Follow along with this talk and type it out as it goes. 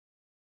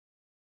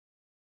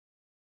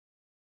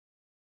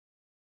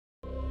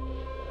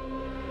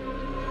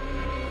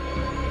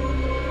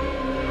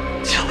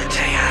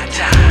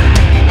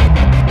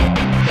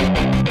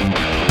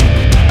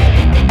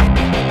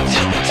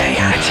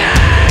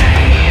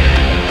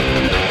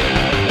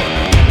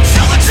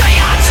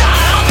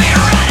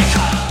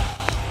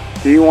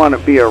you want to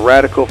be a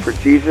radical for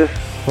Jesus?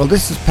 Well,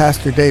 this is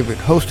Pastor David,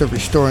 host of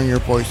Restoring Your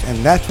Voice, and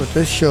that's what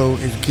this show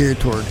is geared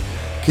toward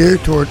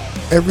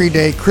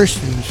everyday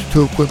Christians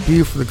to equip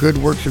you for the good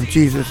works of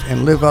Jesus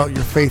and live out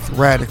your faith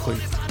radically.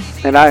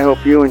 And I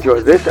hope you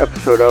enjoy this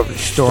episode of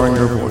Restoring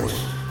Your Voice.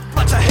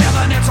 But to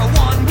heaven it's a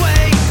one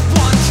way,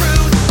 one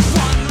truth,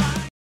 one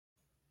life.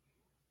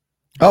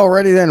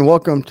 Alrighty then,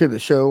 welcome to the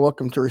show.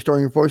 Welcome to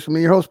Restoring Your Voice with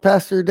me, your host,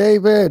 Pastor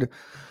David.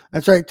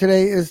 That's right,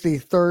 today is the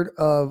 3rd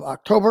of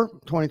October,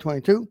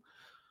 2022.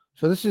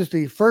 So this is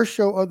the first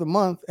show of the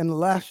month and the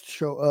last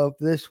show of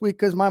this week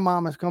because my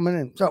mom is coming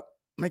in. So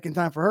making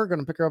time for her, going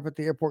to pick her up at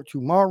the airport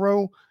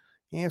tomorrow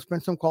and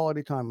spend some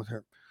quality time with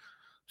her.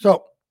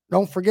 So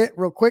don't forget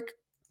real quick.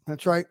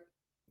 That's right.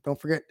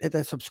 Don't forget, hit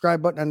that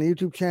subscribe button on the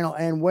YouTube channel.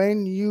 And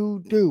when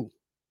you do,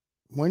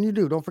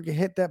 don't forget,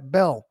 hit that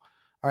bell.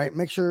 All right.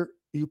 Make sure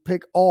you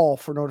pick all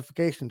for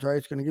notifications, right?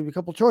 It's going to give you a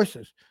couple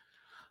choices.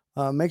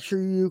 Make sure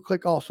you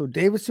click also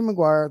David C.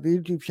 McGuire, the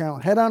YouTube channel.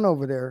 Head on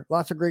over there.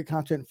 Lots of great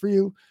content for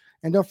you.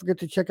 And don't forget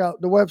to check out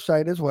the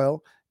website as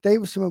well,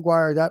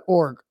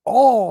 davidcmcguire.org.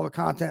 All the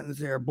content is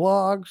there.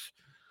 Blogs,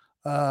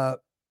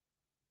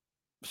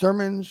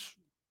 sermons,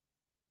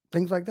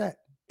 things like that.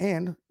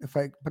 And if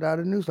I put out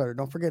a newsletter,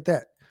 don't forget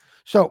that.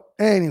 So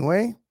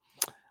anyway,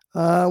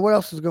 what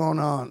else is going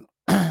on?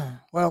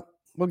 Well,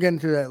 we'll get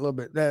into that a little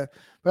bit. But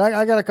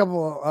I got a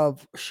couple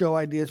of show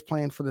ideas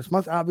planned for this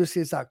month.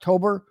 Obviously, it's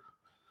October.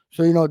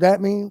 So you know what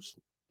that means?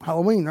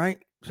 Halloween, right?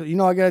 So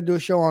I got to do a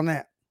show on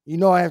that.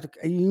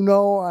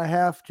 I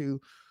have to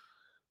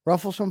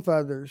ruffle some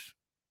feathers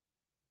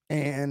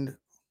and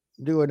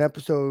do an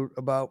episode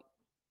about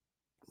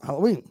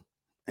Halloween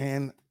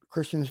and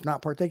Christians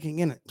not partaking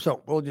in it.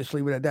 So we'll just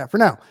leave it at that for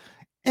now.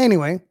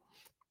 Anyway,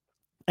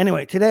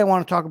 today I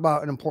want to talk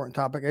about an important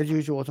topic. As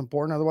usual, it's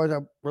important. Otherwise, I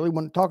really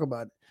wouldn't talk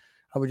about it.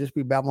 I would just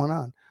be babbling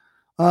on.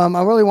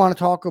 I really want to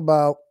talk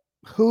about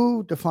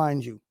who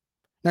defines you.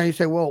 Now you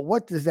say, well,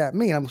 what does that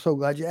mean? I'm so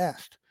glad you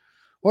asked.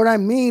 What I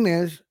mean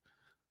is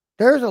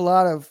there's a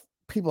lot of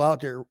people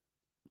out there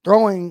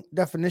throwing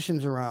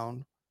definitions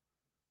around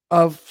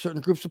of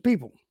certain groups of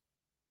people,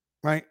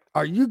 right?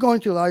 Are you going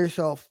to allow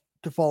yourself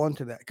to fall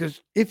into that?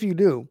 Because if you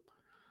do,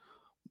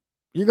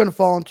 you're going to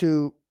fall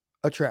into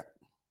a trap,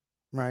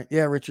 right?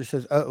 Yeah, Richard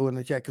says, uh-oh, in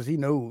the chat, because he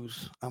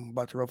knows I'm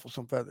about to ruffle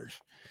some feathers.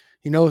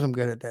 He knows I'm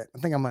good at that. I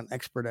think I'm an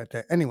expert at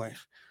that. Anyways,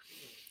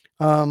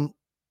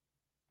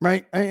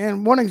 right?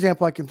 And one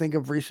example I can think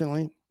of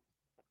recently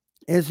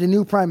is the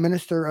new prime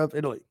minister of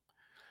Italy.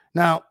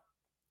 Now,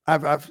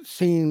 I've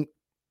seen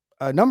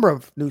a number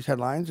of news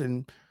headlines,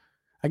 and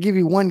I give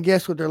you one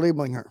guess what they're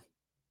labeling her.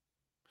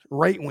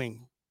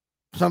 Right-wing.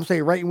 Some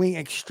say right-wing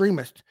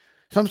extremist.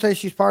 Some say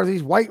she's part of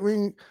these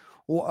right-wing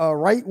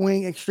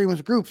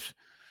extremist groups.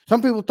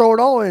 Some people throw it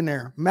all in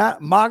there.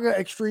 MAGA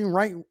extreme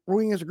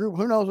right-wing is a group.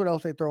 Who knows what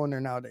else they throw in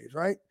there nowadays,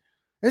 right?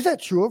 Is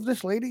that true of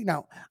this lady?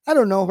 Now, I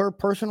don't know her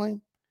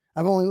personally.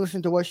 I've only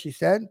listened to what she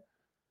said.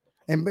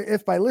 And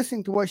if by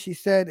listening to what she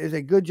said is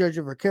a good judge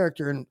of her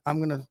character, and I'm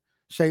going to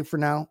say for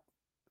now,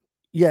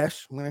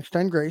 yes, I'm going to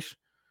extend grace,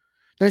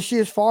 then she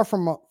is far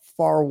from a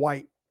far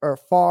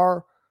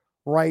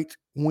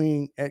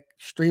right-wing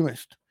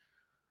extremist.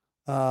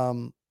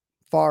 Far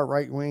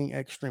right-wing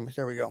extremist.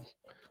 There we go.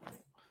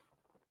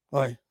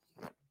 Boy,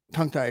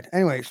 tongue-tied.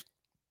 Anyways,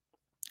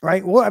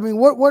 right?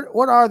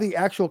 What are the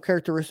actual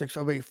characteristics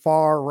of a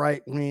far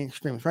right-wing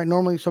extremist? Right?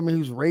 Normally, somebody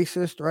who's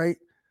racist, right?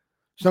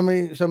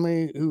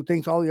 Somebody who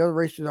thinks all the other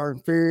races are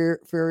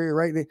inferior,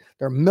 right?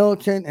 They're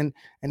militant and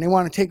they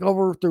want to take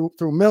over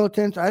through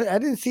militants. I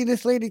didn't see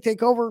this lady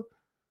take over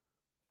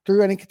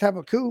through any type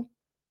of coup,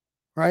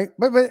 right?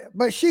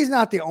 But she's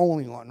not the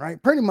only one, right?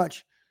 Pretty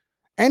much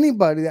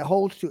anybody that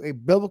holds to a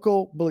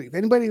biblical belief,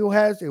 anybody who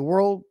has a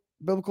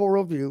biblical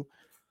worldview,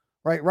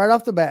 right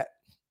off the bat,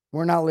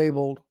 we're not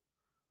labeled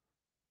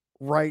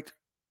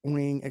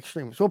right-wing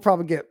extremists. We'll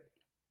probably get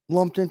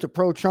lumped into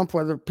pro-Trump,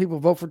 whether people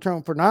vote for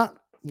Trump or not.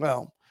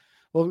 Well,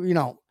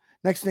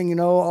 next thing you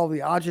know, all the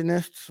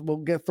agonists will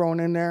get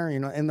thrown in there,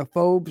 and the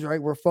phobes, right?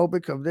 We're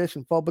phobic of this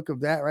and phobic of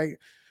that, right?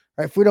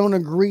 If we don't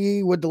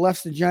agree with the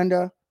left's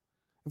agenda,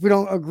 if we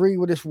don't agree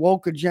with this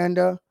woke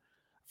agenda,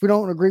 if we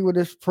don't agree with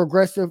this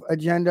progressive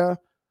agenda,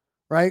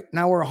 right?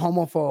 Now we're a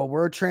homophobe,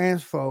 we're a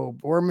transphobe,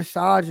 we're a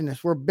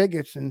misogynist, we're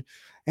bigots, and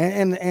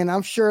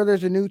I'm sure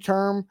there's a new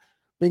term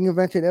being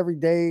invented every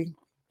day,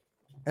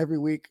 every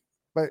week.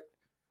 But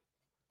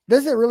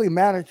does it really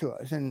matter to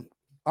us? And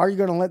are you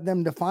going to let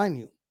them define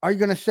you? Are you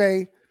going to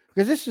say,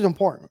 because this is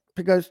important,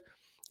 because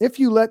if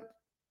you let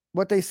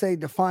what they say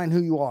define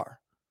who you are,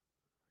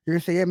 you're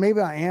going to say, yeah,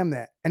 maybe I am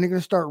that. And you're going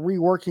to start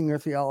reworking your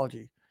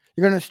theology.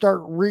 You're going to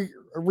start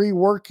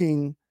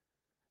reworking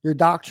your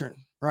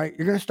doctrine, right?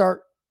 You're going to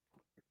start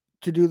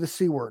to do the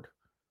C word.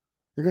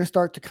 You're going to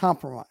start to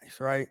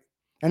compromise, right?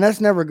 And that's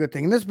never a good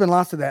thing. And there's been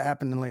lots of that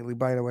happening lately,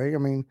 by the way. I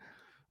mean,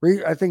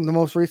 I think the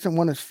most recent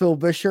one is Phil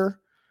Vischer,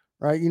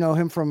 right? You know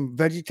him from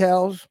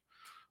VeggieTales.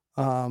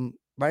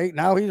 Right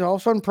now he's all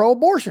of a sudden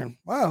pro-abortion.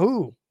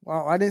 Wow,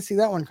 I didn't see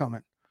that one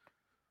coming.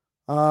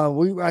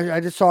 I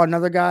just saw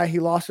another guy. He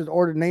lost his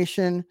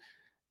ordination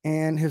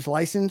and his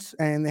license,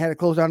 and they had to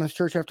close down his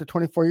church after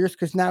 24 years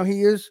because now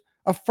he is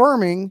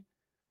affirming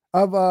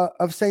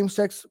of same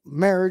sex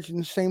marriage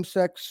and same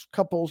sex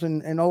couples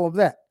and all of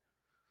that.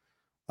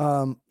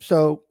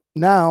 So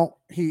now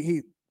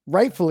he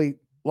rightfully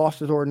lost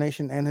his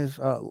ordination and his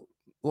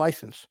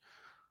license,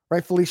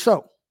 rightfully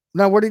so.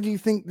 Now, what did you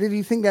think? Did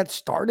you think that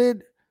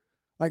started?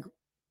 Like,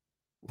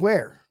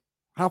 where?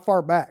 How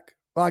far back?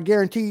 Well, I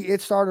guarantee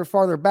it started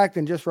farther back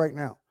than just right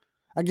now.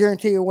 I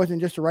guarantee it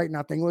wasn't just a right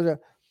now thing.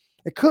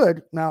 It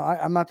could. Now,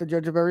 I'm not the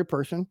judge of every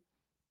person.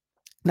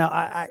 Now,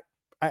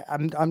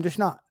 I'm just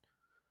not.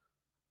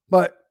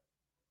 But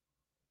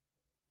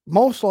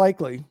most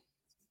likely,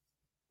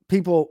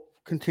 people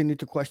continue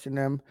to question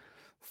them,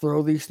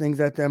 throw these things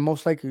at them.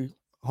 Most likely,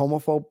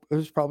 homophobe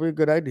is probably a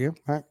good idea,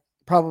 right?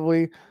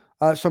 Probably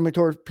somebody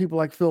towards people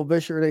like Phil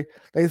Vischer,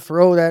 they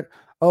throw that,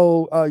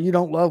 you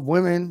don't love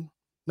women,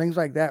 things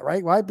like that,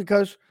 right? Why?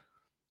 Because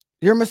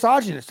you're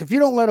misogynist. If you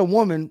don't let a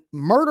woman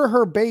murder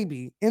her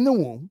baby in the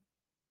womb,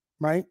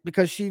 right,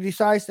 because she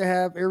decides to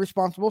have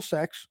irresponsible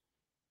sex,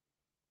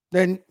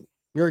 then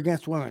you're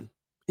against women.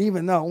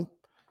 Even though,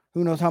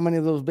 who knows how many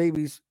of those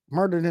babies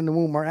murdered in the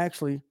womb are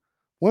actually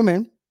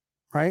women,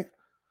 right?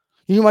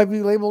 You might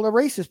be labeled a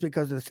racist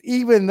because of this,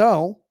 even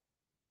though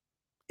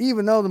the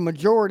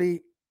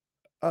majority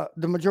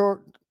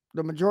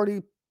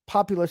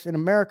populace in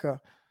America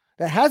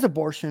that has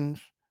abortions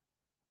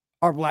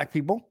are black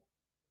people,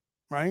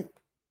 right?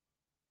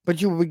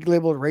 But you will be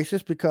labeled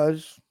racist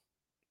because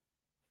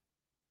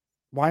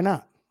why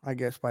not? I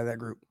guess by that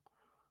group.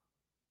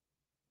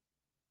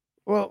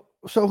 Well,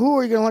 so who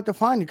are you going to let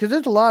define you? Because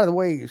there's a lot of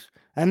ways,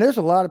 and there's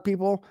a lot of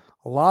people,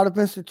 a lot of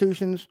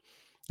institutions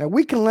that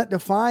we can let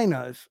define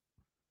us,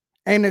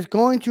 and it's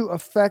going to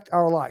affect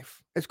our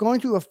life. It's going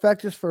to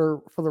affect us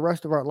for the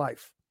rest of our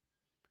life,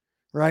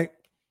 right?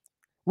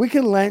 We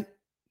can let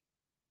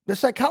the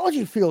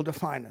psychology field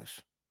define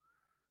us.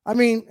 I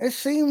mean, it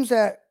seems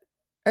that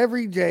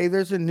every day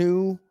there's a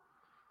new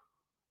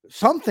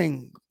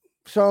something,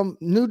 some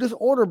new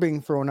disorder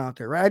being thrown out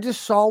there, right? I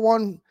just saw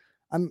one.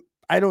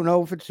 I don't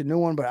know if it's a new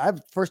one,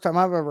 but first time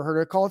I've ever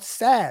heard it called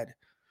SAD,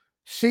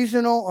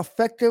 seasonal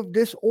affective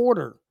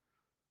disorder.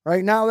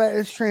 Right now that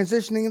it's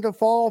transitioning into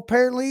fall,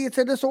 apparently it's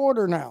a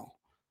disorder now.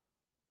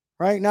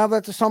 Right now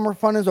that the summer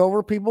fun is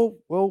over, people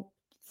will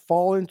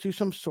fall into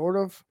some sort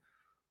of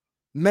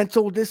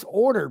mental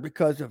disorder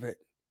because of it.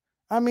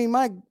 I mean,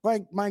 my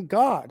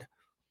God,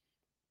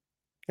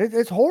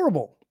 it's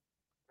horrible.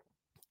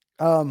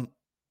 I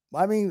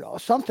mean,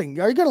 something.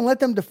 Are you going to let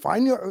them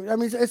define you? I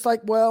mean, it's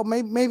like, well,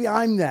 maybe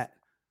I'm that,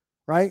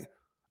 right?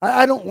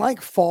 I don't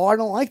like fall. I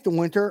don't like the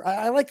winter.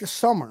 I like the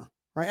summer,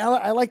 right?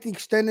 I like the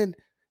extended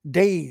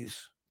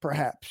days,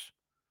 perhaps.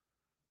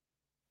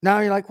 Now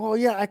you're like, well,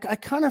 yeah, I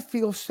kind of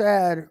feel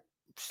sadder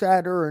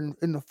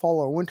in the fall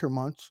or winter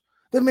months.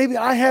 Then maybe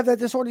I have that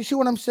disorder. You see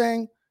what I'm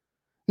saying?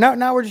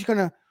 Now we're just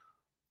gonna,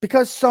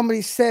 because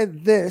somebody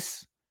said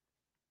this,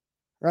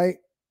 right?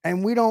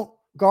 And we don't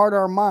guard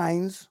our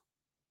minds,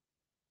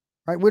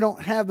 right? We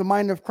don't have the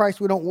mind of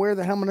Christ. We don't wear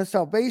the helmet of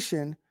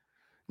salvation.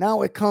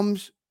 Now it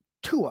comes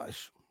to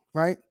us,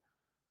 right?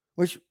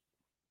 Which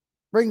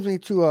brings me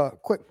to a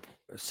quick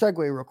segue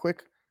real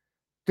quick.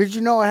 Did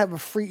you know I have a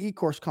free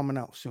e-course coming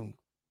out soon?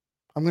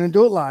 I'm going to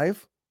do it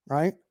live,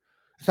 right?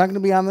 It's not going to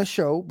be on the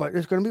show, but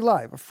it's going to be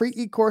live. A free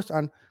e-course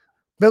on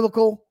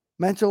biblical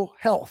mental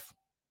health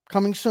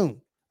coming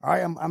soon. All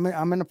right,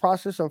 I'm in the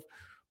process of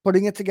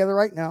putting it together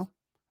right now.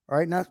 All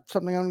right, not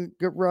something I'm going to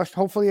get rushed.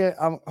 Hopefully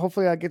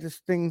I get this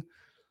thing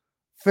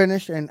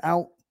finished and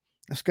out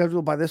and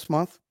scheduled by this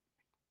month.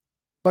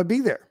 But be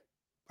there.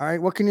 All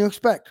right, what can you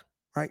expect?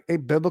 Right, a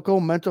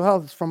biblical mental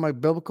health is from a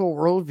biblical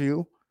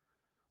worldview.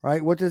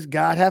 Right, what does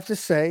God have to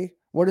say?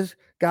 What is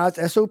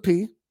God's SOP?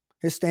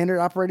 His standard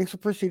operating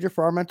procedure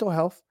for our mental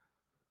health.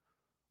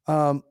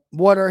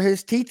 What are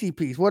his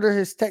TTPs? What are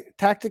his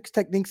tactics,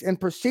 techniques, and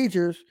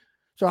procedures?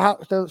 So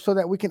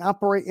that we can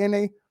operate in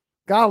a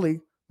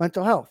godly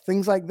mental health,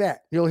 things like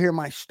that. You'll hear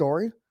my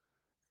story,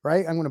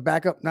 right? I'm going to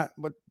back up not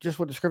what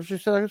the scripture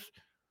says.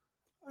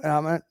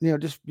 I'm not going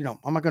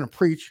to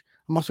preach.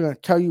 I'm also going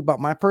to tell you about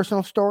my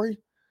personal story,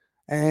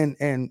 and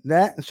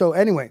that. And so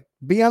anyway,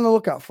 be on the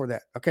lookout for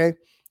that. Okay,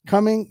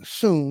 coming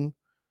soon.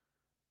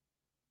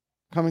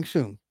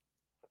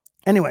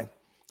 Anyway,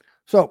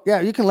 so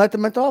yeah, you can let the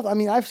mental health. I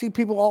mean, I've seen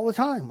people all the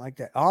time like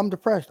that. I'm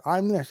depressed.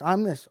 I'm this.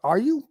 Are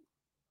you?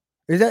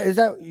 Is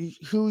that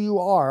who you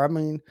are? I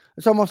mean,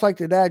 it's almost like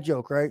the dad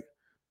joke, right?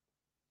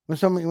 When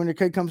your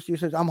kid comes to you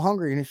and says, "I'm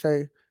hungry," and you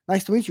say,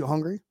 "Nice to meet you,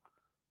 hungry,"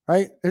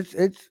 right?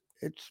 It's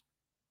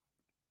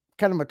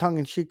kind of a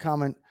tongue-in-cheek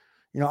comment.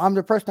 I'm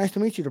depressed. Nice to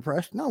meet you,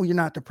 depressed. No, you're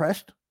not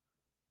depressed.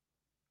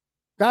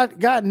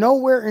 God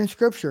nowhere in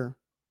Scripture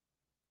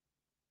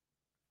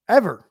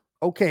ever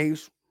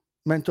okays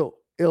mental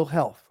ill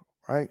health,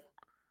 right?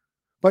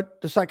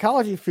 But the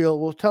psychology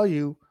field will tell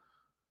you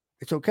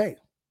it's okay,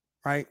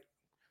 right?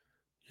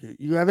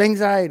 You have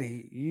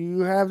anxiety, you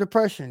have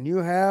depression, you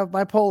have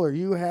bipolar,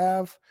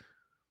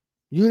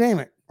 you name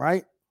it,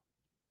 right?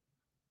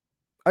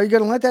 Are you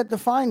going to let that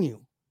define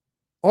you?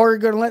 Or are you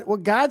going to let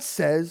what God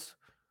says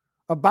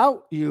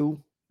about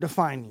you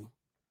define you?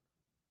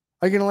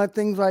 Are you going to let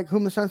things like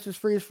whom the Son sets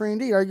free is free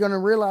indeed? Are you going to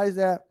realize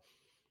that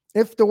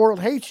if the world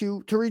hates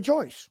you, to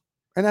rejoice,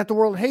 and that the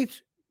world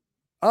hates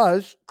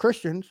us,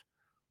 Christians,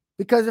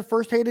 because it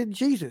first hated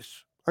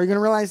Jesus? Are you going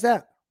to realize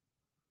that?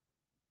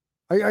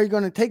 Are you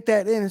going to take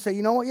that in and say,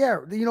 you know what? Yeah,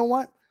 you know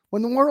what?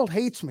 When the world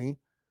hates me,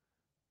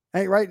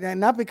 right, and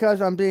not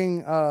because I'm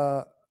being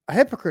a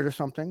hypocrite or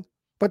something,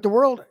 but the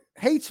world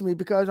hates me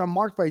because I'm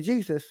marked by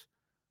Jesus,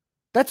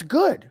 that's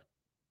good,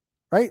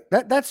 right?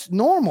 That's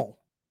normal.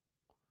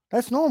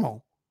 That's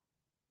normal.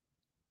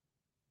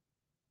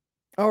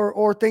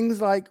 Or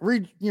things like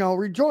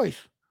rejoice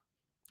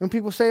when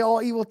people say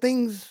all evil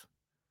things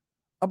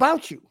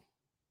about you.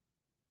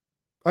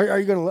 Are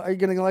you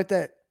gonna let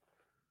that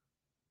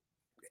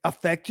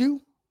affect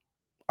you?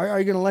 Are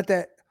you gonna let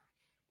that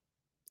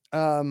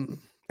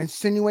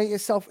insinuate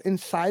itself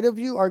inside of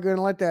you? Are you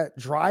gonna let that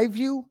drive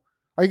you?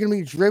 Are you gonna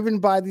be driven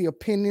by the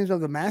opinions of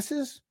the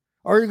masses?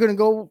 Or are you gonna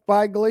go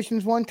by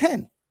Galatians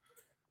 1:10?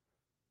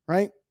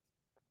 Right?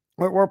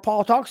 Where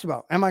Paul talks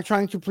about, am I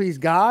trying to please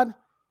God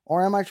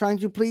or am I trying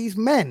to please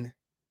men?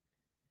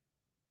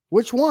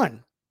 Which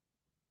one?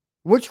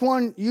 Which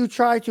one you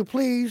try to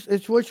please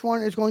is which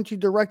one is going to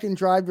direct and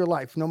drive your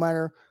life, no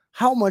matter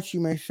how much you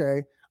may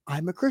say,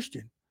 I'm a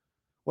Christian.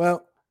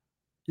 Well,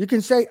 you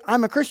can say,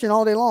 I'm a Christian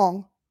all day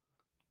long,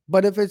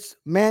 but if it's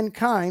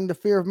mankind, the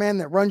fear of man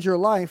that runs your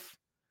life,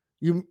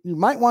 you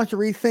might want to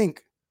rethink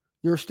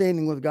your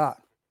standing with God.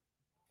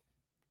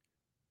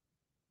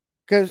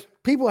 Because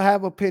people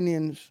have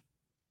opinions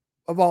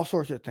of all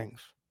sorts of things.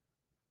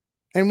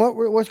 And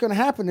what's going to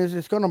happen is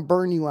it's going to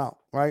burn you out,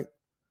 right?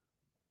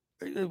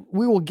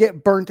 We will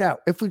get burnt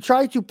out. If we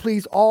try to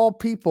please all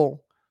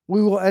people,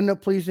 we will end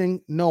up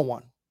pleasing no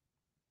one,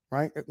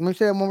 right? Let me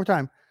say that one more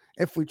time.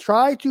 If we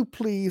try to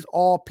please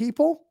all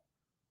people,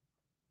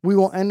 we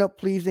will end up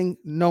pleasing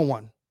no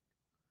one,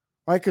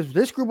 right? Because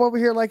this group over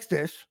here likes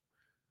this,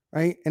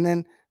 right? And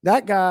then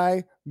that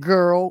guy,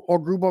 girl, or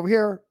group over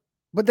here,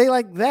 but they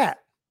like that,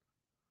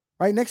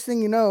 right? Next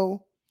thing you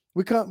know,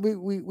 we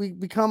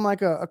become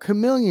like a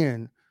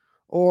chameleon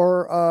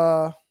or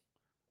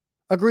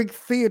a Greek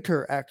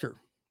theater actor.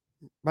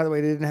 By the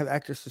way, they didn't have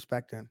actresses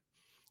back then.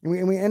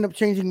 And we end up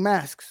changing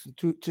masks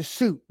to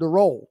suit the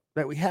role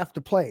that we have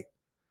to play.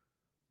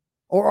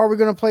 Or are we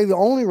going to play the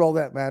only role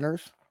that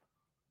matters?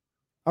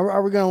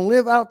 Are we going to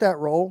live out that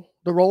role,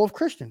 the role of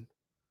Christian,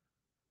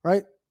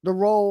 right? The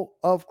role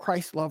of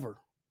Christ lover,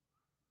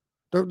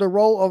 the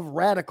role of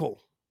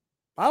radical.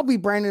 I'll be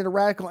branded a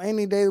radical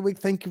any day of the week.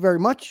 Thank you very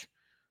much.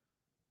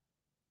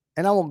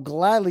 And I will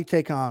gladly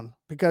take on,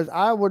 because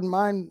I wouldn't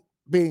mind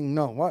being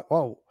known.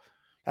 Whoa,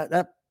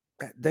 that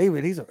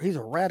David, he's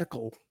a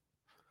radical.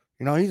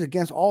 You know, he's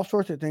against all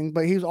sorts of things,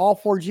 but he's all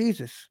for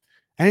Jesus,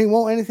 and he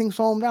won't anything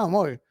slow him down.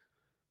 Boy,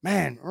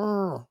 man,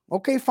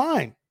 okay,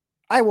 fine.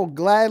 I will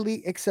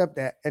gladly accept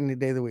that any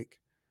day of the week.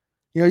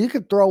 You know, you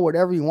could throw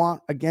whatever you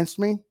want against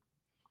me,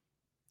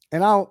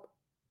 and I'll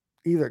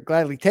either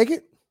gladly take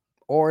it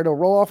or it'll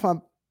roll off my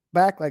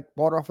back like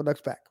water off a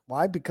duck's back.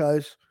 Why?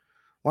 Because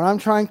what I'm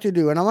trying to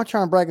do, and I'm not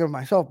trying to brag of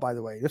myself, by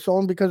the way, it's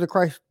only because of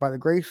Christ, by the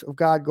grace of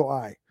God, go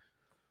I.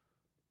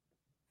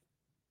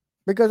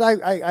 Because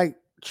I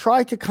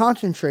try to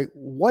concentrate.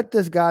 What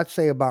does God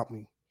say about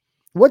me?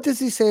 What does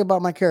he say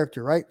about my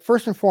character, right?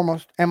 First and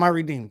foremost, am I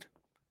redeemed?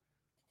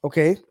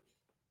 Okay.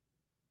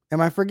 Am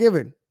I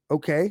forgiven?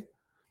 Okay.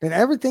 Then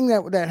everything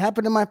that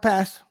happened in my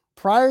past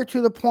prior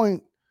to the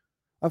point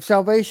of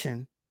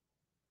salvation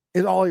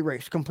is all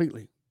erased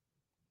completely.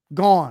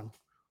 Gone.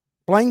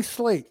 Blank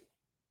slate.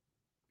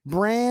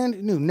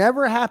 Brand new.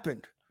 Never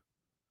happened.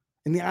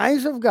 In the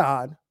eyes of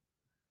God,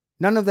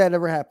 none of that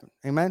ever happened.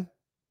 Amen?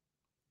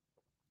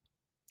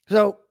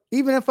 So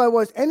even if I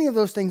was any of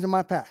those things in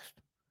my past,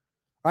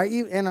 right?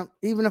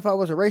 Even if I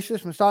was a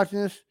racist,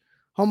 misogynist,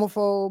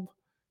 homophobe,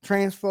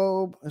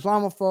 transphobe,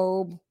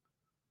 Islamophobe,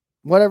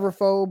 whatever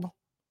phobe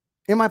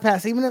in my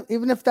past, even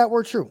if that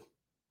were true,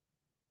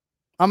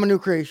 I'm a new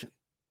creation,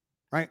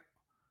 right?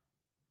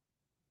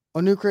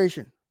 A new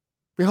creation.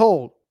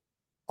 Behold,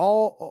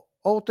 all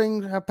old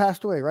things have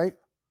passed away, right?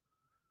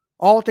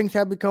 All things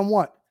have become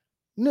what?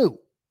 New.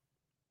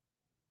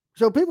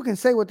 So people can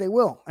say what they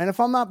will. And if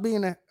I'm not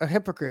being a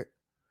hypocrite,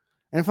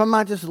 and if I'm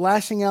not just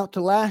lashing out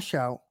to lash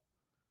out,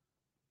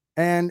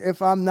 and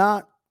if I'm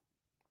not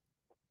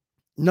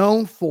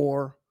known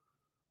for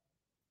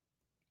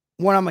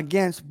what I'm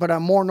against, but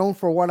I'm more known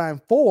for what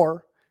I'm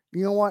for,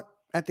 you know what?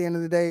 At the end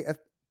of the day,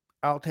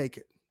 I'll take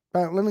it.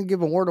 But let me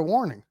give a word of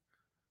warning.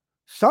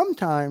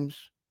 Sometimes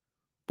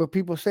what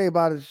people say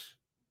about us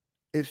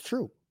is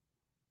true.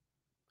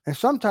 And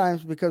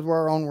sometimes because we're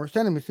our own worst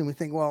enemies, and we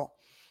think, well,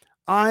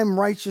 I'm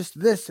righteous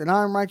this and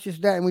I'm righteous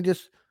that, and we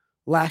just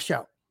lash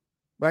out,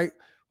 right?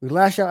 We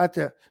lash out at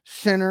the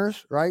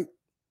sinners, right?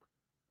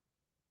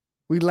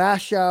 We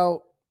lash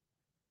out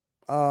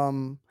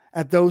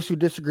at those who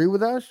disagree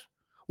with us.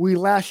 We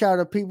lash out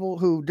at people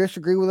who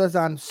disagree with us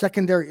on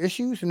secondary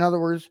issues. In other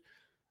words,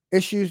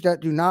 issues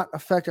that do not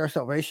affect our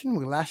salvation,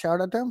 we lash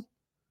out at them.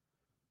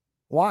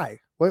 Why?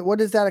 What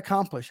does that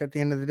accomplish at the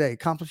end of the day? It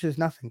accomplishes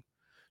nothing.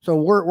 So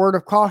word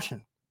of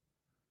caution.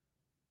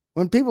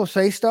 When people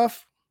say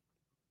stuff,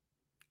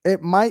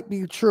 it might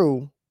be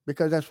true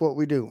because that's what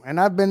we do. And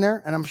I've been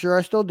there, and I'm sure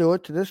I still do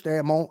it to this day.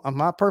 I'm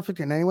not perfect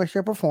in any way,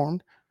 shape, or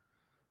form,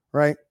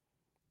 right?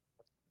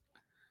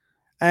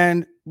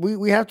 And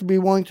we have to be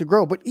willing to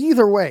grow. But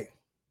either way,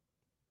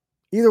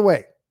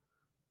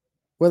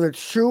 whether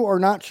it's true or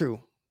not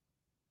true,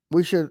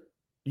 we should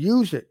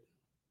use it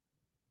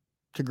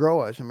to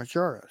grow us and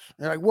mature us.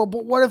 You're like, well,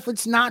 but what if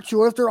it's not true?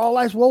 What if they're all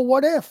lies? Well,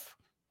 what if?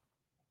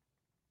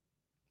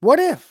 What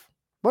if?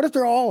 What if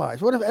they're all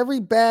lies? What if every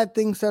bad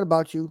thing said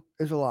about you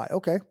is a lie?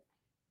 Okay.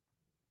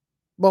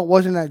 But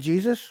wasn't that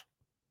Jesus?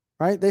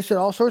 Right? They said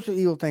all sorts of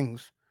evil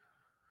things.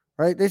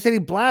 Right? They said he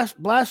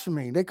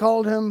blasphemy. They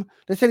called him,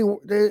 they said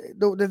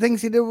the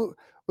things he did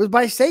was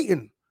by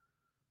Satan.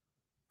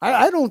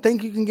 I don't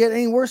think you can get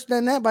any worse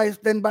than that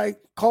by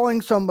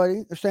calling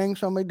somebody or saying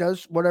somebody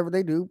does whatever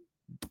they do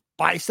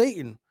by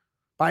Satan,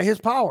 by his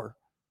power.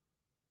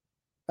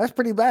 That's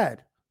pretty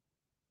bad.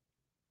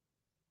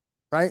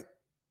 Right?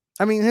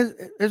 I mean,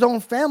 his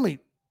own family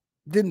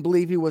didn't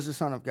believe he was the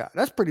Son of God.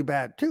 That's pretty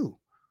bad too.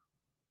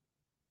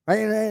 Right?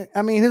 And,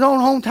 I mean, his own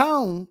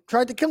hometown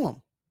tried to kill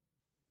him.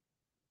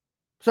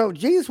 So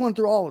Jesus went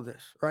through all of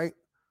this, right?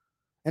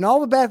 And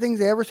all the bad things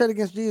they ever said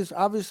against Jesus,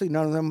 obviously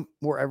none of them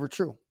were ever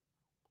true.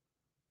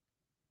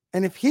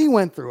 And if he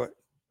went through it,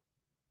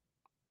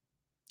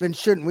 then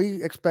shouldn't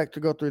we expect to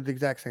go through the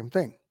exact same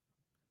thing?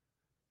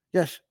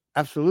 Yes,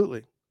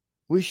 absolutely.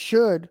 We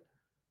should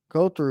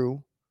go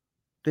through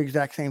the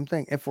exact same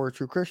thing if we're a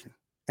true Christian.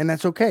 And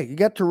that's okay. You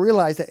got to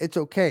realize that it's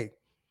okay.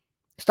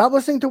 Stop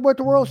listening to what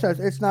the world says.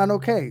 It's not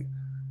okay.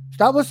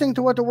 Stop listening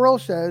to what the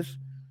world says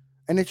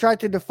and they try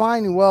to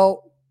define you.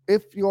 Well,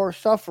 if you're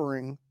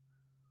suffering,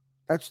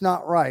 that's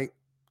not right.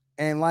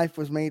 And life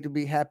was made to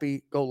be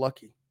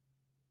happy-go-lucky.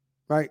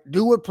 Right?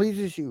 Do what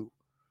pleases you.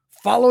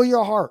 Follow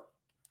your heart.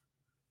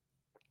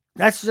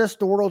 That's just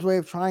the world's way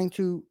of trying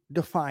to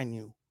define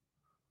you.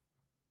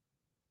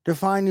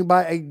 Define you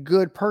by a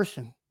good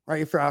person.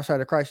 Right? If you're outside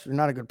of Christ, you're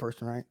not a good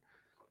person, right?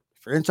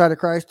 If you're inside of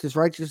Christ, his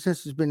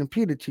righteousness has been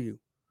imputed to you.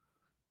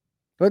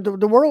 But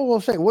the world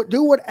will say,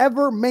 do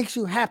whatever makes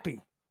you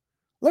happy.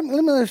 Let me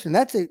listen.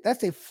 That's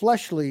a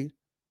fleshly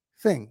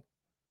thing,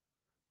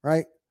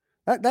 right?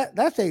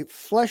 That's a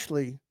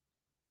fleshly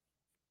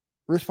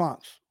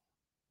response,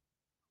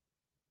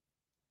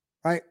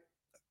 right?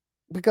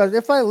 Because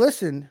if I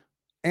listened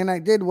and I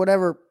did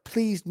whatever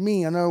pleased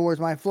me, in other words,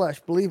 my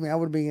flesh, believe me, I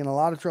would be in a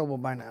lot of trouble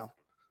by now.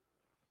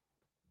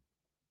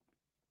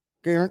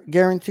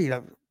 Guaranteed,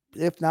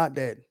 if not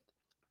dead,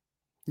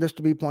 just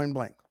to be point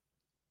blank.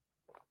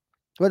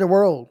 But the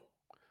world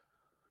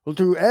will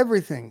do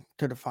everything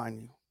to define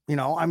you. You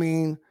know, I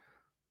mean,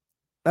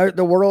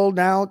 the world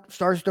now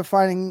starts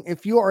defining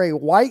if you are a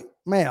white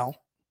male,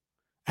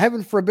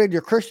 heaven forbid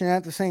you're Christian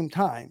at the same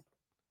time,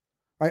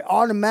 right?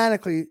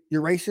 Automatically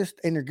you're racist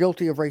and you're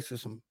guilty of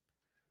racism,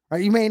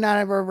 right? You may not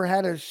have ever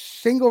had a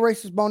single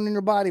racist bone in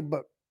your body,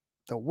 but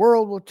the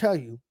world will tell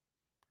you,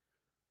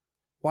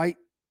 white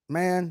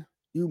man,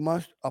 you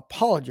must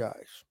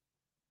apologize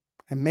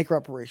and make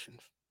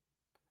reparations,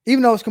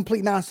 even though it's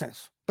complete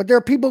nonsense. But there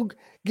are people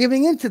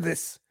giving into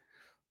this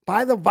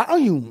by the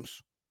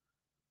volumes,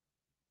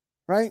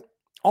 right?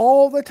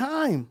 All the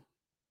time.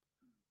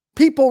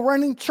 People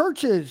running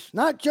churches,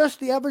 not just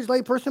the average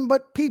lay person,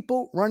 but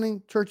people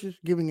running churches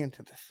giving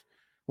into this.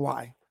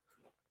 Why?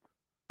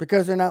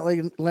 Because they're not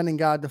letting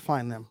God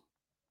define them.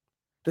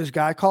 Does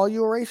God call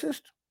you a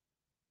racist?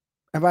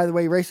 And by the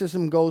way,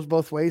 racism goes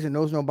both ways and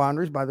knows no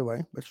boundaries, by the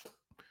way.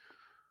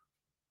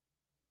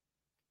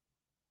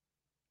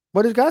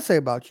 What does God say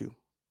about you?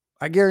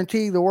 I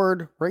guarantee the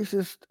word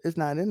racist is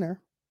not in there.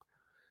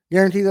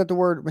 Guarantee that the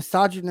word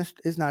misogynist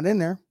is not in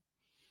there.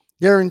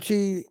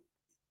 Guarantee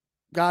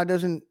God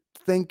doesn't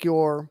think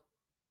you're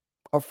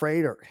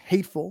afraid or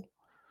hateful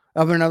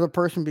of another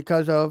person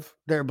because of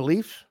their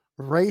beliefs,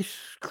 race,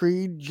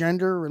 creed,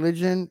 gender,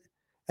 religion,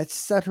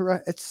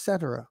 etc.,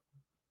 etc.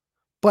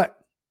 But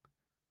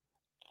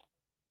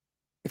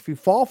if you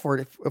fall for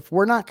it, if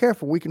we're not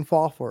careful, we can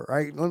fall for it,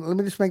 right? Let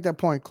me just make that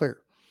point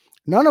clear.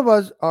 None of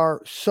us are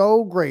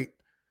so great,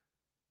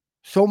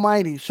 so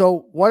mighty,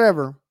 so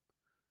whatever,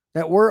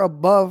 that we're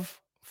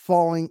above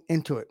falling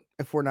into it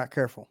if we're not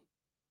careful.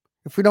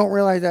 If we don't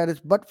realize that it's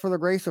but for the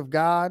grace of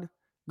God,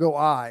 go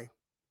I,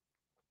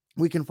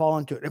 we can fall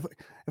into it.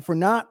 If we're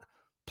not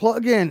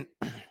plugged in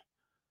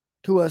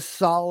to a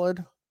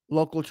solid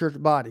local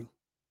church body,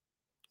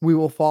 we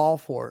will fall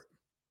for it.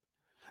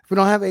 If we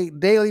don't have a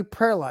daily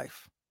prayer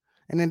life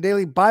and a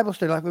daily Bible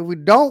study life, if we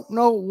don't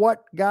know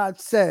what God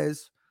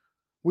says,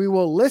 we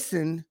will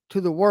listen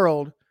to the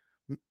world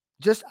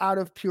just out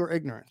of pure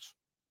ignorance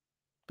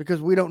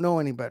because we don't know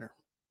any better.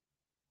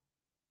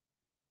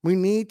 We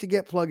need to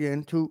get plugged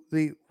into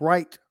the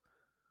right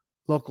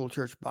local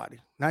church body,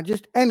 not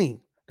just any.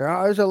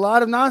 There's a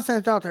lot of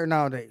nonsense out there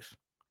nowadays.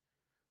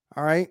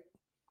 All right.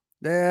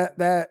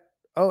 That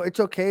oh, it's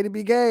okay to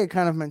be gay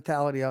kind of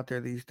mentality out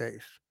there these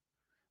days.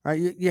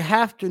 Right? You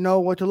have to know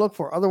what to look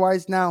for.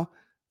 Otherwise, now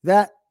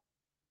that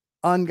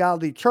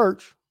ungodly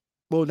church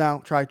will now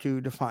try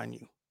to define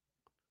you.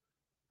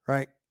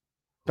 Right?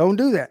 Don't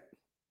do that.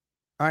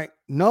 All right.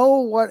 Know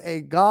what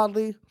a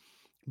godly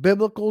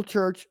biblical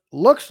church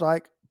looks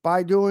like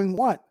by doing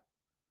what?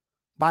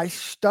 By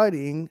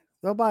studying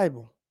the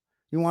Bible.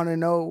 You want to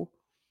know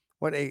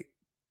what a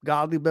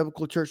godly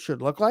biblical church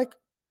should look like?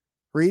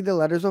 Read the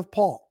letters of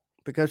Paul,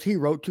 because he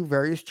wrote to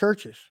various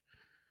churches.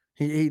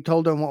 He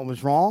told them what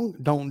was wrong.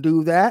 Don't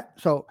do that.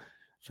 So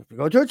if you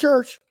go to a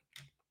church,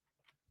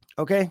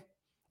 okay,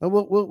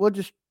 we'll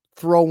just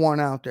throw one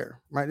out there,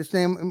 right? This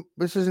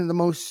isn't the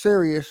most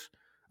serious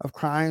of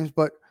crimes,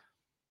 but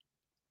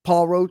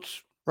Paul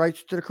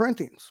writes to the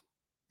Corinthians,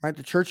 right?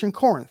 The church in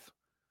Corinth,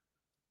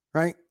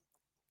 right?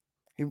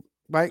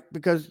 Right?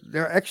 Because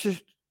they're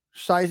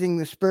exercising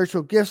the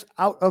spiritual gifts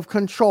out of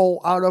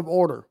control, out of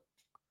order.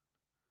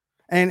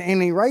 And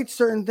he writes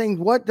certain things.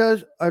 What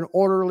does an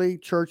orderly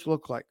church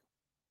look like?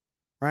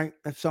 Right?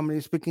 If somebody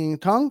is speaking in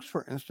tongues,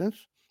 for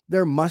instance,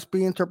 there must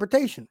be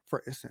interpretation,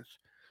 for instance.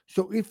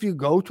 So if you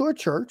go to a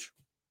church,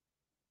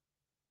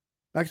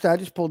 like I said, I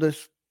just pulled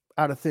this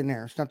out of thin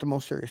air. It's not the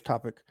most serious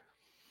topic.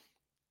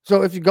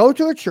 So if you go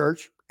to a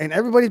church and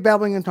everybody's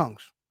babbling in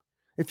tongues,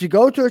 if you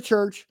go to a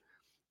church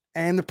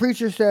and the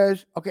preacher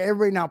says, okay,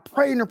 everybody now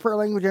pray in your prayer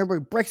language,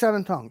 everybody breaks out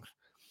in tongues.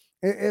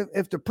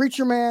 If the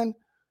preacher man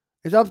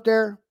is up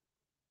there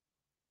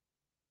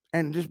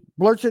and just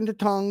blurts into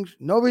tongues,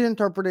 nobody's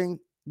interpreting,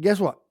 guess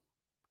what?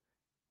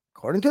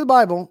 According to the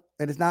Bible,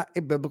 it is not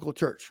a biblical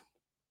church.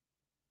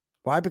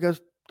 Why?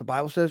 Because the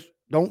Bible says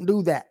don't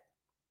do that.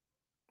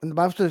 And the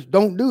Bible says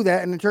don't do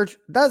that, and the church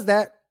does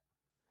that,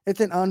 it's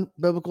an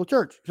unbiblical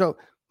church. So,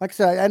 like I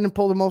said, I didn't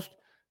pull the most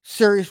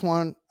serious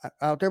one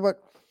out there,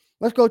 but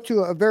let's go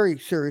to a very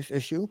serious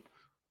issue.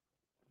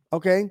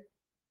 Okay.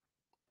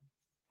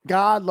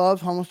 God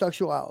loves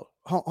homosexuals,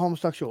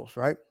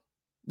 right?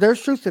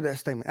 There's truth to that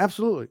statement.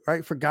 Absolutely.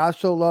 Right. For God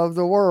so loved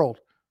the world.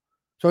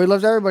 So he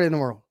loves everybody in the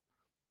world.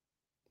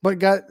 But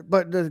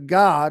does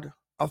God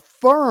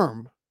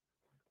affirm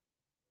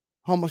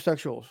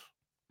homosexuals?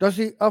 Does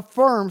he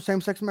affirm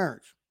same-sex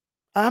marriage?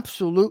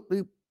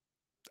 Absolutely.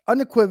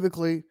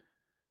 Unequivocally,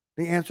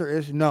 the answer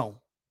is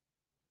no.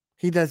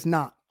 He does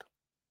not.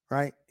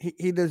 Right?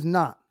 He does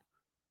not.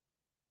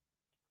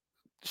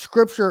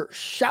 Scripture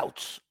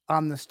shouts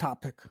on this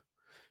topic.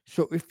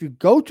 So if you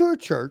go to a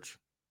church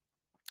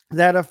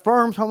that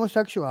affirms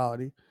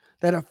homosexuality,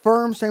 that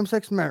affirms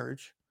same-sex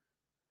marriage,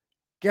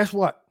 guess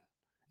what?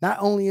 Not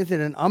only is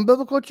it an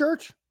unbiblical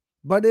church,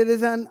 but it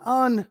is an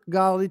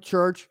ungodly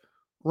church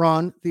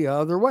run the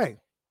other way.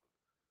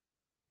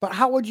 But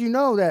how would you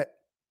know that?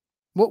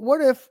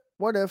 What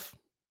if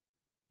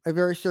a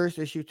very serious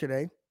issue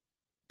today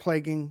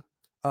plaguing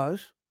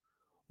us?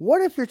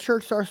 What if your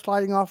church starts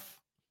sliding off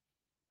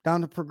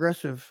down the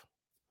progressive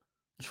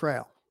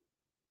trail?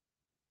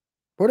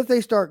 What if they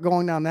start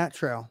going down that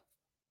trail?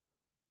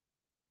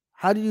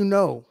 How do you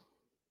know?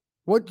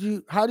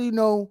 How do you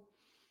know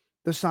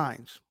the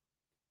signs?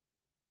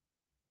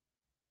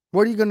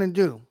 What are you going to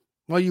do?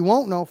 Well, you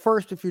won't know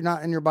first if you're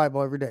not in your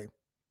Bible every day.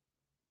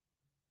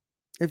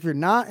 If you're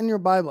not in your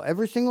Bible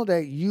every single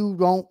day, you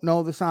don't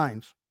know the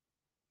signs.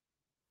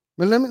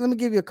 But let me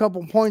give you a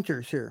couple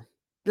pointers here.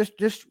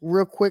 Just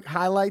real quick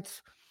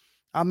highlights.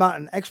 I'm not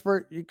an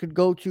expert. You could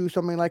go to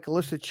somebody like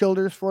Alyssa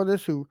Childers for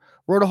this, who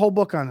wrote a whole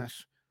book on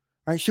this.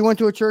 Right? She went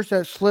to a church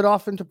that slid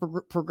off into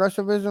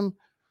progressivism,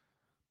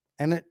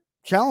 and it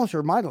challenged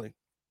her mightily.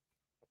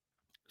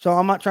 So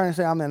I'm not trying to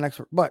say I'm an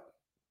expert, but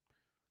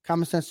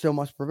common sense still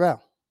must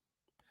prevail.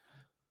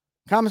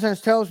 Common sense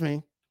tells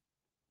me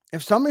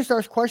if somebody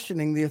starts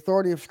questioning the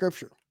authority of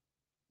Scripture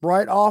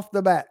right off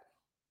the bat,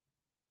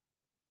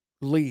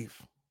 leave.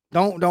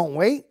 Don't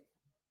wait.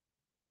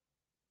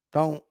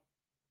 Do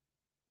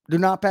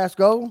not pass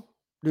go.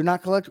 Do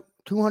not collect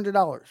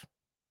 $200.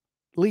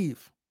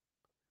 Leave.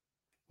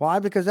 Why?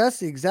 Because that's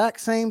the exact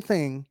same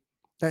thing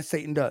that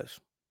Satan does.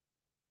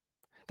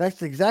 That's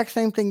the exact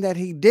same thing that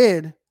he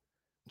did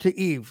to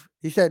Eve.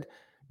 He said,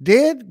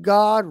 did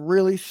God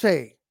really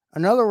say?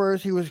 In other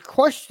words, he was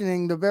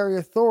questioning the very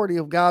authority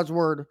of God's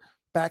word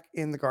back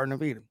in the Garden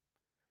of Eden.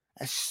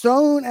 As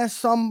soon as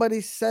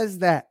somebody says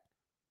that,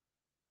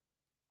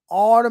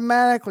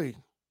 automatically,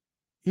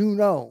 you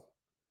know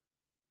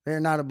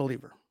they're not a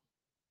believer.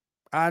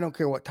 I don't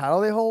care what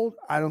title they hold.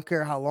 I don't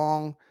care how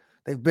long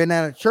they've been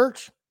at a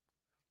church.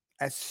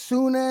 As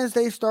soon as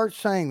they start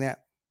saying that,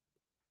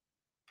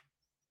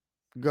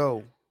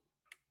 go.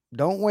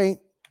 Don't wait.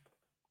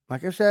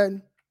 Like I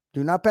said,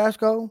 do not pass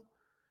go.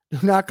 Do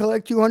not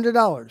collect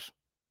 $200.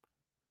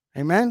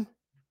 Amen.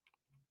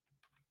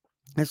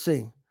 Let's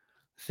see.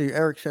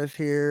 Eric says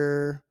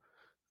here,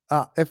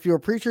 if your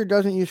preacher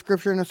doesn't use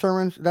scripture in the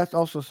sermons, that's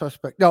also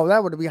suspect. No,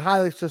 that would be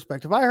highly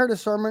suspect. If I heard a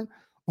sermon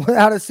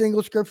without a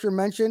single scripture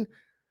mentioned,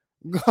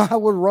 I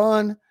would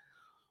run,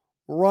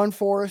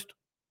 Forrest,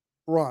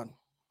 run.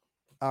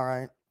 All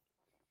right.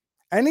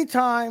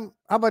 Anytime,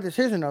 how about this?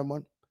 Here's another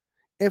one.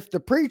 if the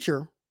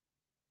preacher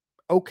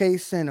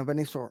okays sin of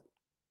any sort,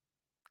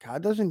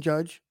 God doesn't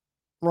judge.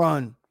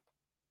 Run.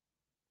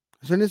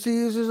 As soon as he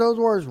uses those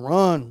words,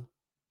 run.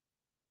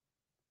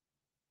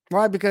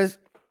 Why? Because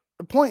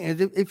the point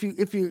is,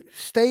 if you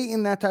stay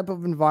in that type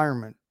of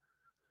environment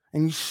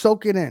and you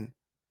soak it in,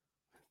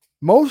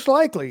 most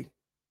likely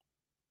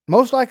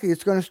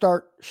it's going to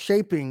start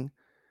shaping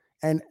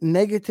and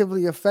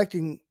negatively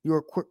affecting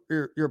your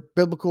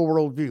biblical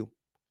worldview.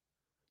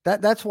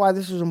 That's why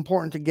this is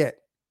important to get.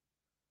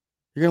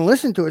 You're going to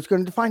listen to it. It's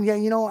going to define. Yeah,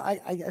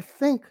 I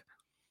think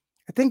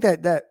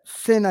that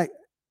sin.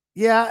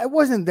 It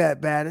wasn't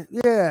that bad.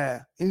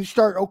 Yeah, and you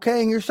start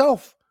okaying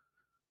yourself,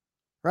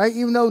 right?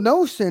 Even though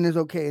no sin is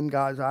okay in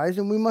God's eyes,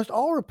 and we must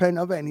all repent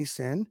of any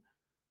sin,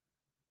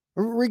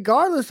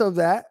 regardless of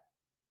that,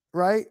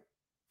 right?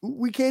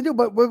 We can't do.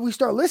 But when we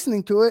start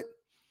listening to it,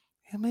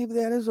 yeah, maybe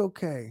that is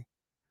okay.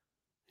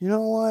 You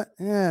know what?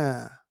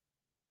 Yeah.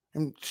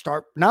 And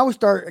we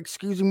start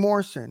excusing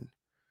more sin.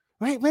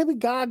 Right? Maybe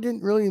God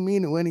didn't really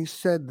mean it when he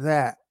said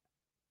that.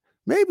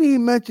 Maybe he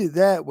meant it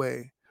that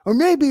way. Or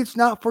maybe it's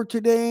not for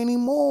today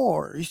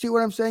anymore. You see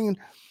what I'm saying?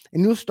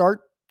 And you'll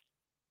start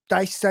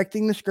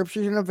dissecting the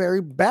scriptures in a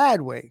very bad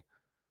way.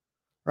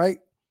 Right?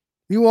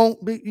 You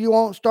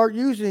won't start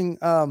using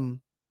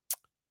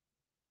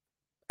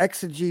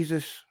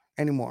exegesis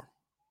anymore.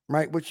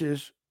 Right? Which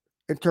is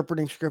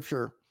interpreting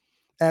scripture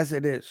as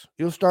it is.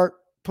 You'll start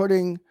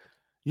putting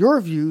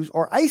your views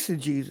or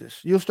eisegesis.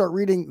 You'll start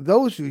reading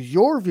those views,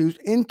 your views,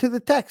 into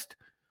the text,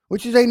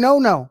 which is a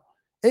no-no.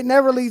 It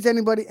never leads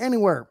anybody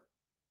anywhere.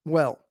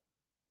 Well,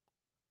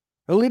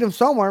 it'll lead them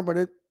somewhere, but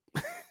it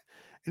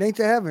ain't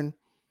to heaven.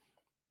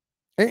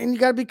 And you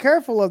got to be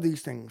careful of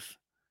these things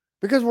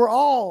because we're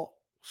all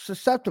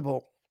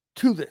susceptible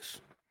to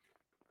this.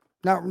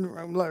 Now,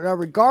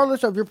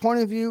 regardless of your point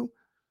of view,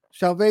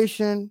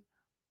 salvation,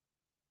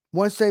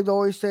 once saved,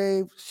 always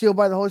saved, sealed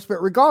by the Holy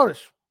Spirit,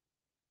 regardless,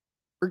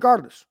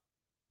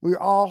 we're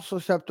all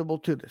susceptible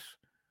to this.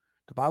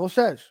 The Bible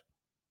says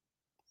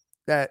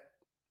that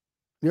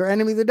your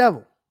enemy, the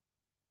devil,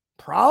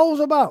 prowls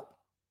about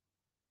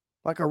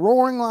like a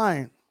roaring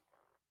lion,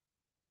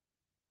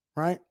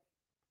 right?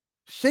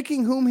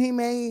 Seeking whom he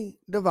may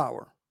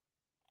devour.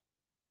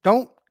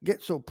 Don't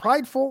get so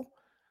prideful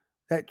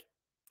that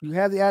you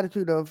have the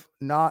attitude of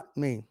not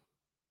me.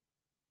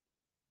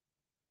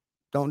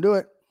 Don't do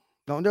it.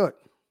 Don't do it.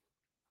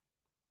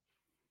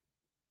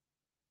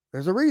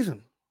 There's a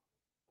reason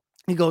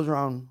he goes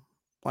around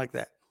like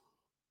that.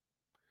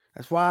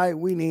 That's why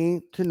we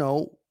need to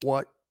know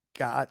what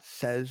God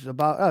says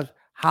about us.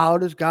 How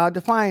does God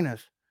define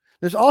us?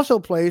 This also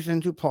plays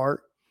into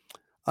part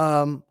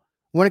when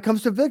it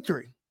comes to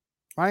victory,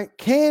 right?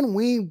 Can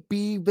we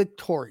be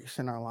victorious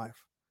in our life?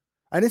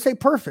 I didn't say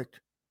perfect.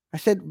 I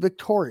said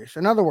victorious.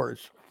 In other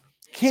words,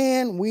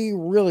 can we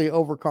really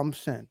overcome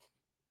sin?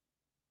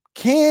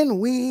 Can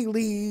we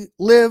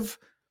live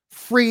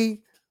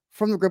free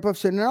from the grip of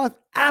sin in our life?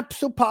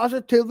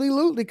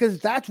 Absolutely, because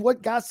that's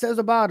what God says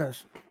about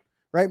us,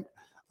 right?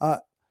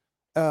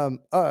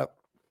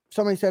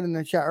 Somebody said in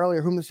the chat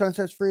earlier, whom the Son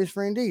sets free is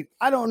free indeed.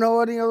 I don't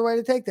know any other way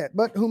to take that,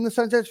 but whom the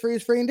Son sets free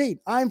is free indeed.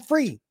 I'm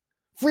free.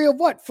 Free of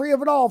what? Free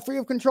of it all. Free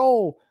of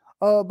control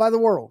by the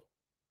world.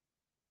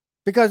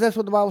 Because that's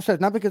what the Bible says.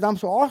 Not because I'm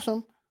so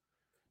awesome.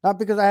 Not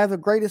because I have the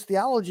greatest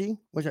theology,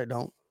 which I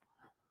don't.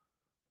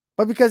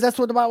 But because that's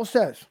what the Bible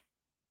says.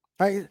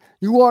 Right?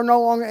 You are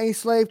no longer a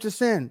slave to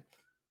sin.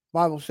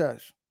 Bible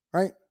says.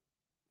 Right?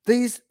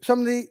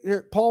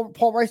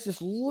 Paul writes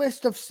this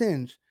list of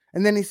sins.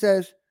 And then he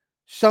says,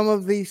 some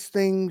of these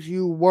things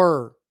you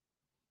were.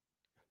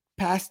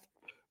 Past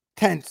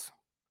tense.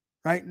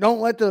 Right? Don't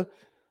let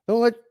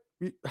what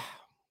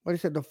he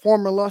said, the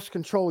former lust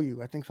control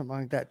you. I think something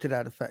like that to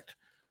that effect.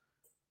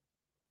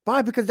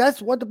 Why? Because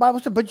that's what the Bible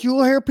said. But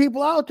you'll hear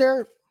people out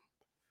there.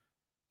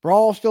 We're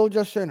all still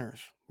just sinners.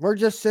 We're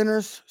just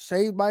sinners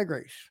saved by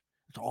grace.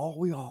 That's all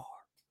we are.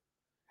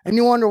 And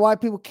you wonder why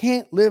people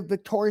can't live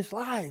victorious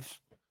lives.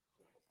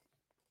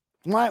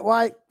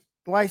 Why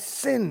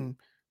sin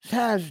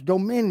has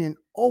dominion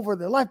over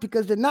their life?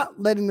 Because they're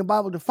not letting the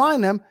Bible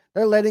define them.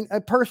 They're letting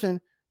a person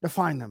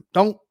define them.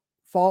 Don't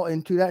fall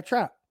into that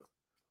trap.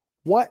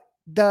 What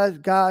does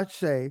God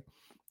say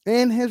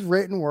in his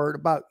written word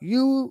about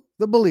you,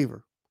 the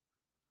believer?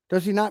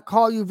 Does he not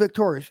call you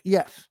victorious?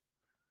 Yes.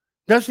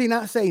 Does he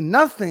not say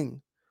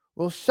nothing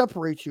will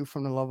separate you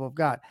from the love of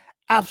God?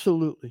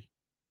 Absolutely.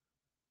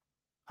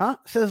 It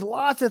says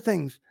lots of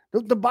things.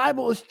 The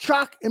Bible is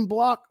chock and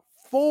block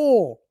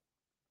full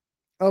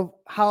of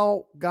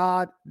how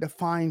God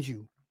defines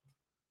you,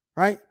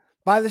 right?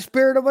 By the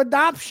spirit of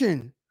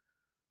adoption,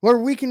 where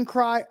we can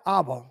cry,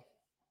 Abba.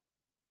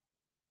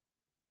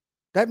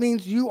 That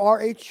means you are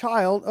a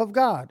child of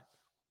God.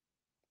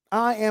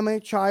 I am a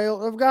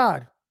child of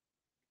God.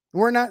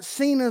 We're not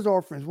seen as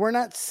orphans. We're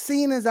not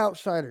seen as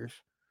outsiders.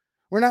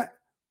 We're not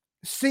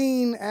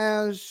seen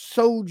as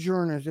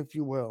sojourners, if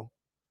you will.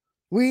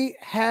 We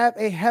have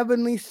a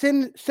heavenly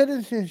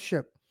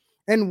citizenship.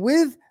 And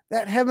with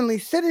that heavenly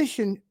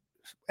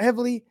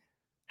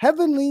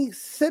heavenly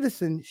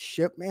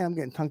citizenship, man, I'm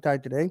getting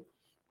tongue-tied today,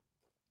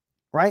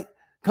 right,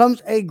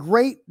 comes a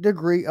great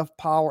degree of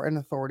power and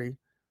authority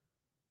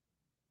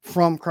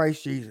from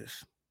Christ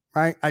Jesus,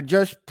 right? I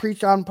just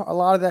preached on a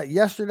lot of that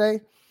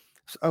yesterday,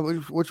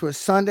 which was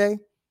Sunday,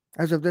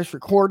 as of this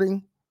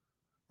recording,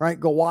 right?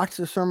 Go watch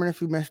the sermon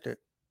if you missed it.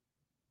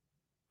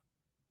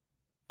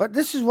 But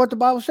this is what the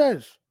Bible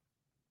says.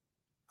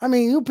 I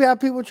mean, you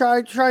have people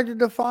try to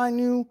define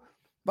you,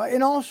 but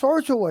in all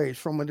sorts of ways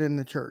from within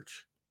the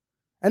church.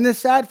 And the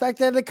sad fact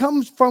that it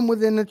comes from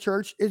within the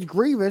church is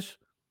grievous,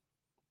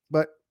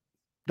 but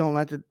don't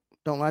let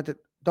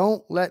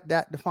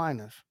that define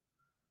us.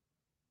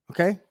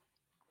 Okay?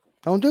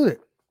 Don't do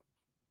it.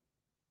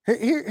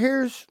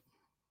 Here's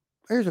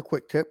a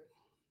quick tip.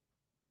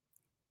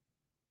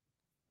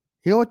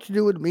 You know what you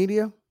do with the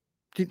media?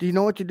 Do you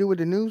know what you do with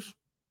the news?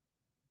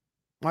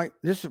 Right?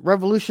 This is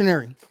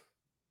revolutionary.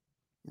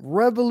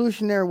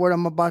 Revolutionary what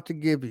I'm about to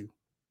give you.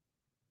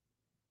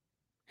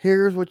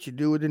 Here's what you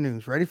do with the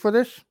news. Ready for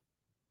this?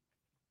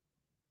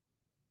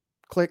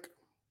 Click.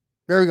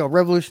 There we go.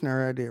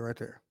 Revolutionary idea right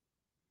there.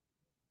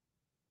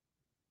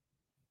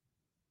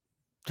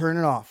 Turn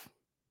it off.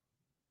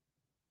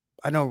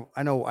 I know.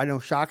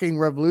 Shocking,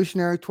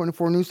 revolutionary,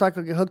 24 news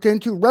cycle get hooked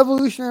into.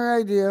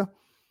 Revolutionary idea.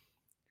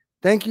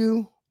 Thank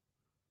you.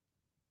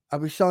 I'll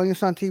be selling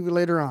this on TV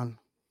later on.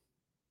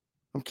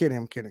 I'm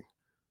kidding.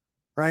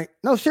 Right?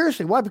 No,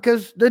 seriously. Why?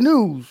 Because the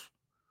news.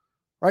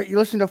 Right? You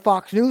listen to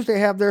Fox News, they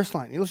have their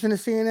slant. You listen to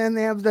CNN,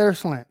 they have their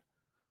slant.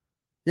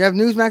 You have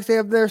Newsmax, they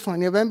have their slant.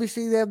 You have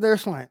NBC, they have their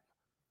slant.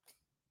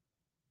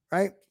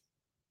 Right?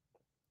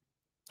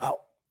 Oh,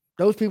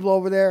 those people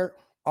over there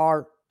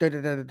are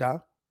da-da-da-da-da.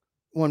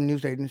 One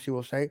news agency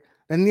will say.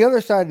 Then the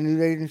other side of the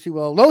news agency,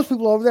 well, those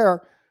people over there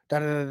are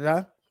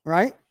da-da-da-da,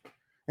 right?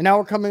 And now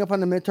we're coming up on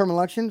the midterm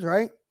elections,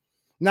 right?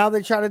 Now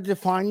they try to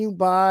define you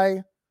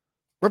by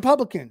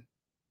Republican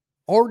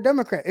or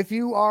Democrat. If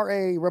you are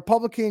a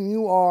Republican,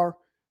 you are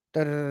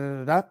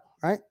da-da-da-da-da,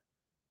 right?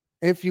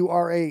 If you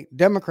are a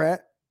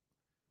Democrat,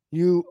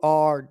 you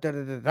are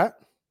da-da-da-da.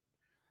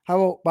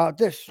 How about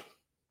this?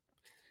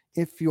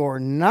 If you're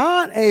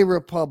not a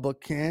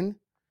Republican,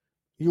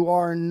 you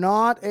are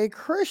not a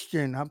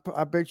Christian.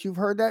 I bet you've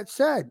heard that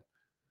said,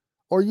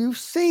 or you've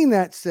seen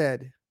that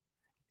said.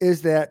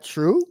 Is that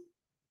true?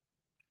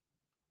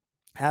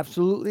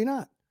 Absolutely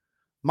not.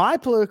 My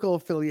political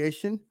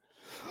affiliation,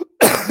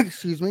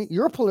 excuse me,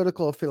 your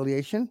political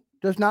affiliation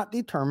does not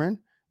determine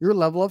your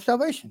level of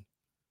salvation.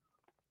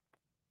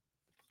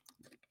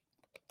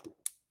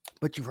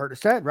 But you've heard it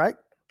said, right?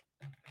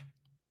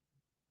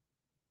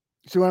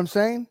 See what I'm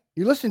saying?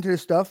 You listen to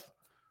this stuff.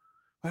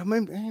 Well,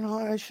 maybe,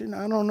 I shouldn't.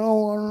 I don't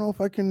know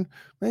if I can.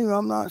 Maybe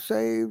I'm not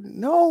saved.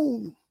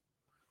 No.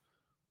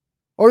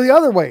 Or the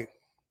other way,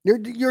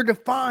 you're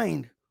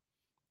defined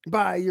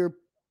by your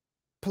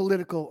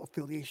political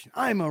affiliation.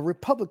 I'm a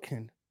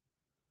Republican,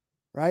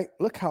 right?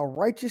 Look how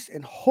righteous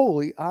and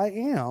holy I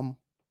am.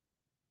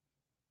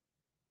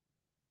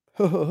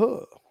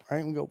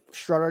 Right? We go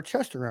strut our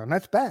chest around.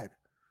 That's bad.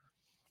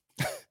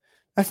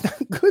 That's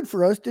not good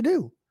for us to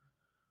do.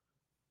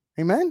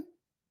 Amen?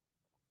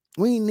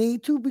 We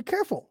need to be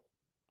careful.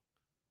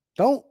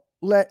 Don't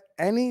let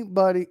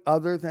anybody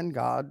other than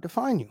God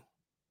define you.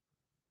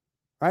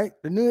 Right?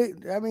 How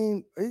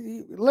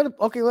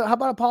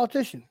about a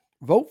politician?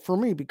 Vote for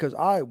me because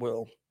I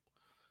will.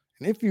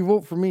 And if you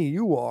vote for me,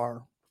 you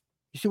are.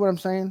 You see what I'm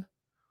saying?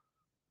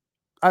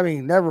 I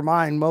mean, never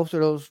mind. Most of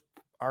those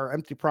are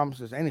empty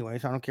promises anyway,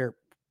 so I don't care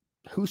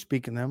who's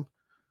speaking them.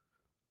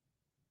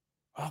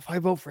 Oh, if I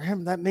vote for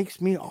him, that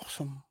makes me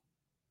awesome.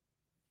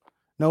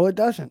 No, it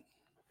doesn't.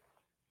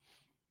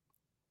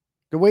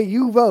 The way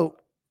you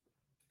vote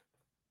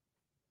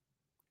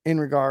in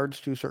regards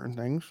to certain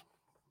things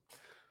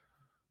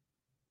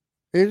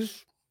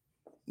is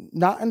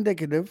not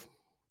indicative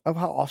of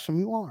how awesome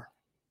you are.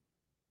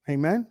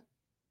 Amen?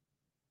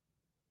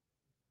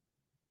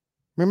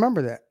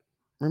 Remember that.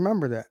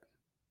 Remember that.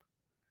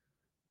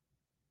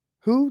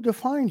 Who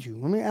defines you?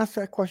 Let me ask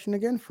that question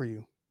again for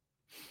you.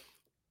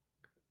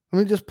 Let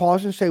me just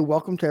pause and say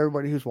welcome to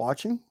everybody who's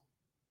watching.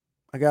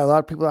 I got a lot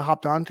of people that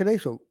hopped on today,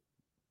 so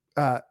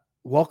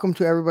welcome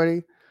to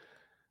everybody.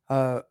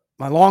 My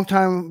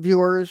longtime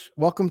viewers,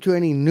 welcome to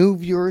any new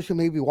viewers who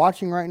may be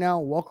watching right now.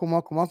 Welcome.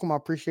 I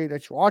appreciate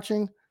that you're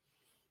watching.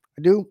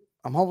 I do.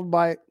 I'm humbled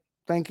by it.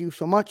 Thank you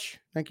so much.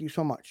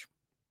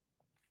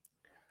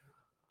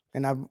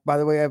 And by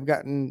the way,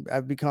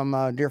 I've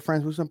become dear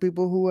friends with some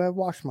people who have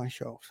watched my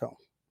show. So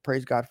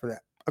praise God for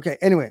that. Okay.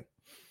 Anyway,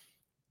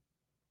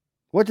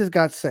 what does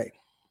God say?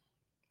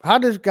 How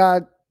does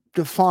God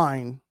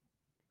define,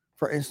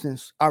 for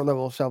instance, our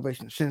level of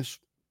salvation? Since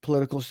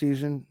political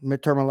season,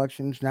 midterm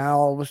elections, now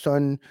all of a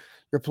sudden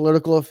your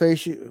political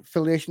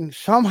affiliation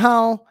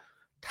somehow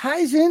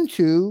ties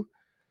into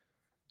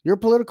your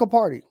political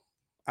party.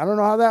 I don't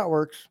know how that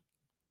works.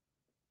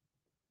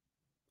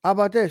 How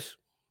about this?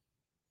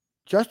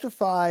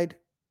 Justified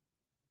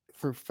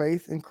through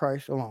faith in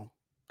Christ alone.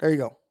 There you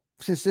go.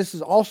 Since this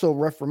is also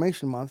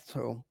Reformation Month,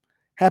 so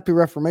happy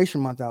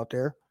Reformation Month out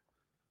there.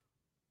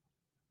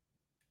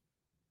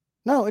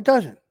 No, it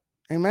doesn't.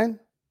 Amen.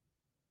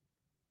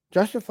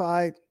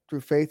 Justified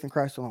through faith in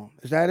Christ alone.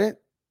 Is that it?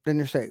 Then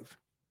you're saved.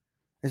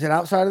 Is it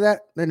outside of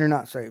that? Then you're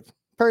not saved.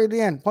 Period.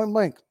 The end. Point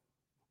blank.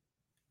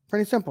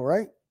 Pretty simple,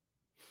 right?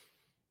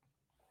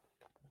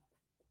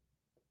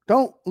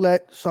 Don't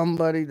let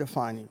somebody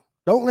define you.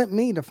 Don't let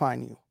me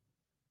define you.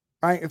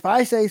 Right? If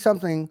I say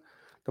something,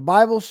 the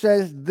Bible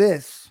says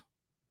this,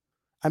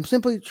 I'm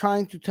simply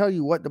trying to tell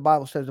you what the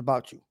Bible says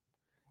about you.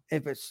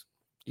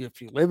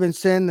 If you live in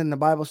sin, then the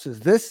Bible says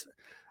this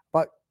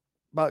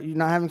about you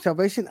not having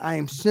salvation. I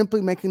am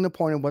simply making the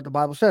point of what the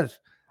Bible says.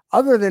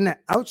 Other than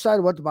that, outside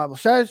of what the Bible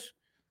says,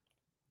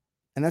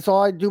 and that's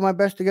all I do my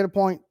best to get a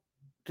point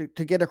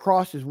to get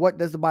across is what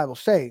does the Bible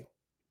say.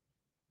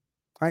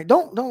 All right?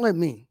 Don't let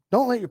me,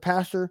 don't let your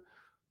pastor,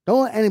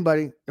 don't let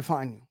anybody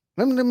define you.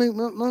 Let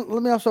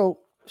me also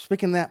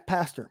speak in that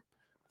pastor.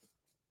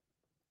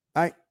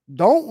 All right?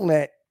 Don't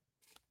let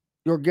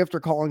your gift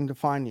or calling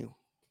define you.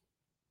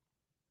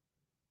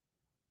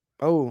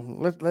 Oh,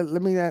 let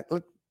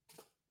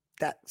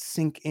that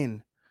sink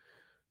in.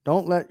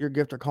 Don't let your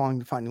gift or calling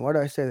define you. Why do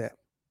I say that?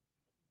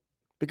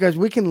 Because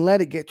we can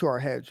let it get to our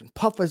heads and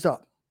puff us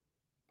up.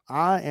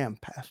 I am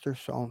Pastor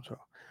so-and-so.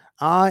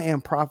 I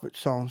am Prophet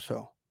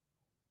so-and-so.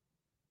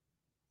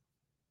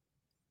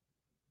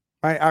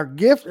 Right? Our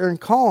gift and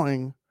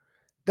calling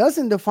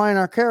doesn't define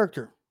our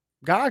character.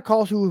 God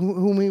calls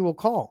whom he will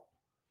call.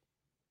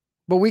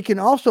 But we can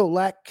also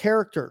lack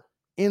character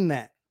in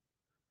that.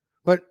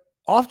 But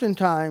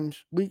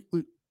oftentimes, we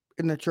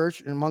in the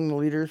church and among the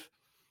leaders,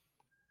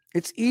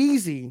 it's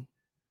easy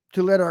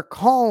to let our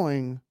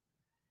calling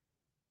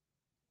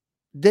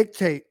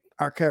dictate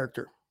our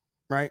character,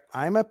 right?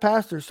 I'm a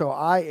pastor, so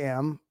I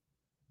am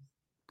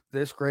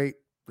this great,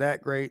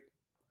 that great.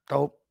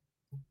 Oh,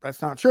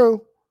 that's not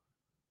true,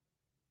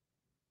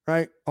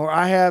 right? Or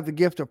I have the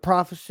gift of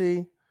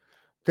prophecy,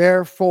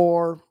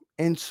 therefore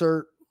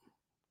insert.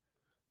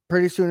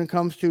 Pretty soon it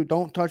comes to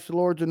don't touch the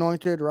Lord's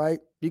anointed, right?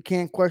 You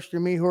can't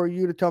question me. Who are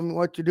you to tell me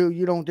what to do?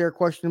 You don't dare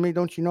question me.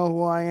 Don't you know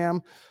who I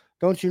am?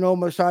 Don't you know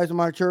the size of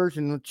my church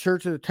and the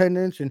church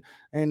attendance and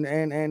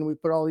we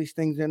put all these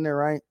things in there,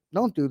 right?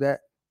 Don't do that.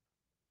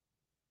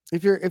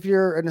 If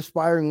you're an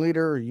aspiring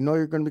leader, or you know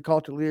you're going to be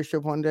called to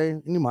leadership one day,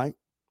 and you might,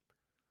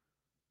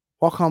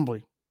 walk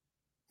humbly.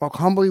 Walk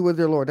humbly with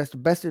your Lord. That's the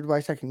best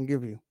advice I can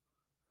give you.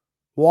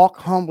 Walk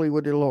humbly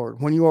with your Lord.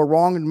 When you are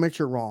wrong, admit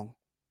you're wrong.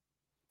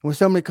 When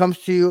somebody comes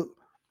to you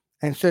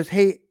and says,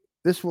 "Hey,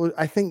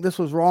 I think this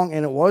was wrong,"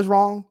 and it was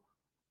wrong,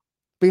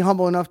 be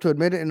humble enough to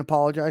admit it and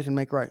apologize and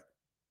make right.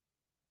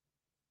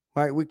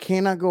 Right? We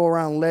cannot go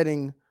around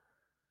letting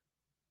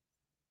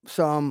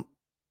some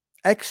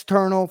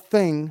external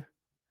thing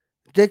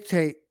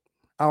dictate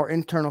our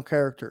internal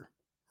character,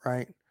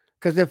 right?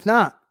 Because if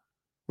not,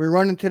 we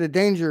run into the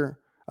danger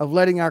of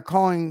letting our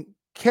calling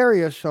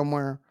carry us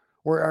somewhere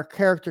where our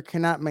character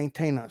cannot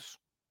maintain us,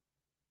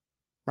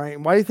 right?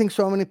 Why do you think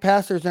so many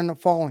pastors end up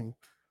falling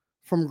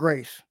from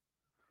grace?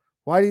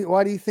 Why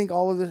do you think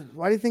all of this?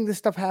 Why do you think this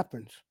stuff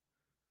happens?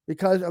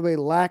 Because of a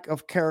lack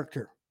of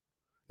character,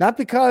 not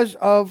because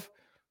of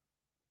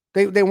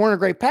they weren't a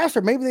great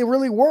pastor. Maybe they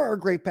really were a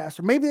great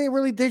pastor. Maybe they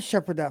really did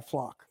shepherd that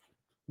flock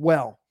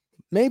well.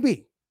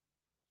 Maybe.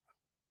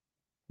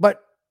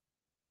 But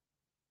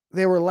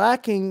they were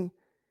lacking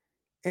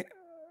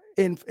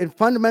in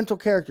fundamental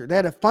character. They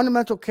had a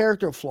fundamental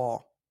character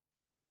flaw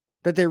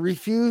that they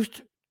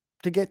refused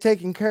to get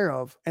taken care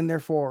of, and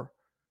therefore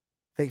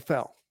they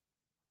fell.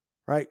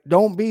 Right?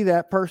 Don't be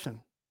that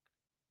person.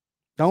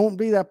 Don't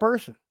be that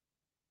person.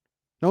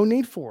 No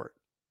need for it.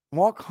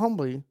 Walk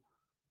humbly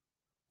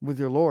with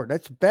your Lord.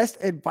 That's best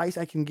advice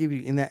I can give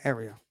you in that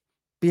area.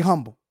 Be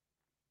humble.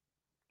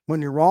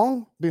 When you're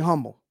wrong, be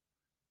humble.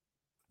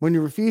 When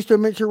you refuse to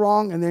admit you're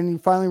wrong and then you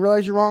finally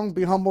realize you're wrong,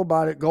 be humble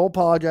about it. Go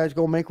apologize.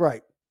 Go make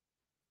right.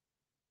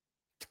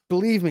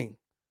 Believe me.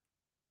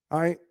 All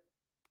right.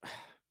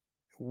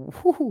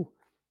 Woo-hoo.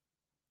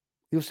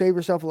 You'll save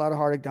yourself a lot of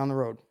heartache down the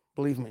road.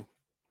 Believe me.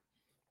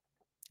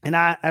 And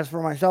as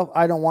for myself,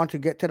 I don't want to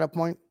get to that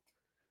point.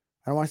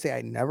 I don't want to say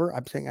I never.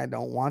 I'm saying I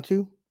don't want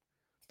to.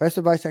 Best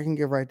advice I can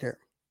give right there.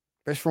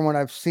 Best from what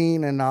I've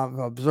seen and I've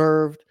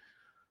observed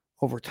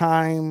over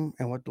time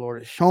and what the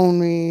Lord has shown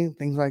me,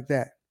 things like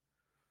that.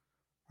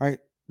 Right?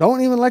 Don't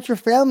even let your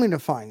family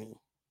define you.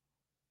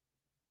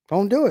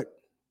 Don't do it.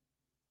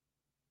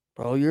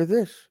 Well, you're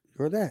this,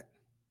 you're that.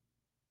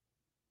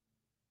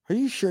 Are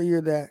you sure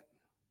you're that?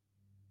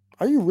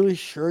 Are you really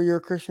sure you're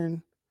a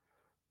Christian?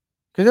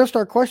 Because they'll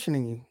start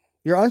questioning you.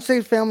 Your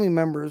unsaved family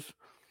members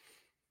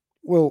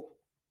will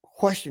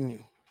question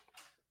you.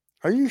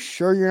 Are you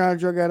sure you're not a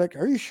drug addict?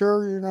 Are you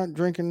sure you're not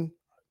drinking?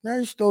 No,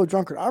 you're still a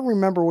drunkard. I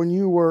remember when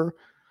you were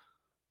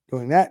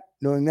doing that.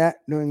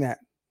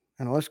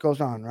 And the list goes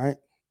on, right?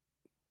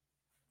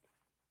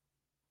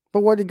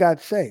 But what did God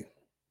say?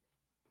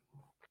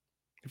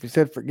 If he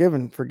said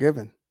forgiven,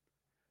 forgiven.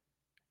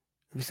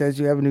 If he says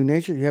you have a new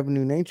nature, you have a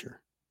new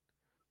nature.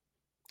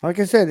 Like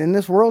I said, in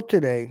this world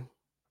today,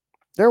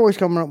 they're always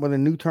coming up with a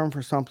new term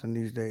for something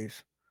these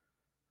days.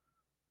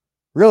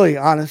 Really,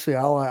 honestly,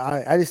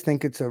 I just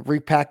think it's a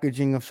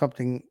repackaging of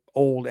something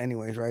old,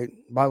 anyways, right?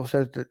 Bible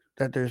says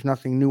that there's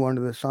nothing new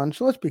under the sun.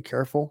 So let's be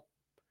careful.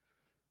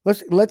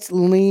 Let's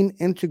lean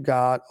into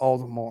God all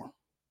the more.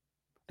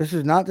 This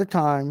is not the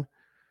time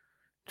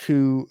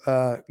to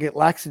get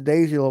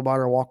lackadaisical about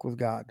our walk with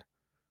God.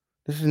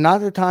 This is not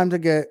the time to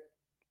get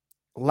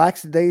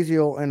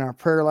lackadaisical in our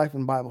prayer life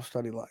and Bible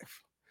study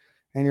life.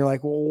 And you're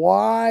like, well,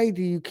 why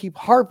do you keep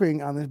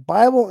harping on this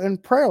Bible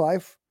and prayer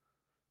life?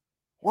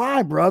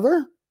 Why,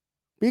 brother?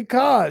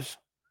 Because,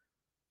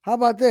 how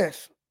about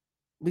this?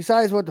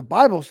 Besides what the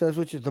Bible says,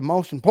 which is the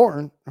most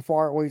important, as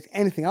far outweighs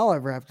anything I'll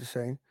ever have to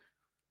say,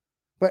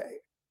 but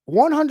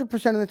 100%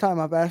 of the time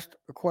I've asked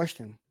a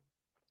question.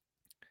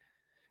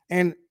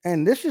 And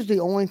this is the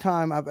only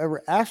time I've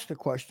ever asked a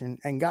question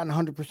and gotten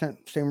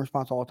 100% same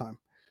response all the time.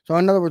 So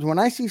in other words, when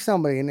I see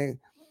somebody and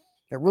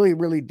they're really,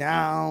 really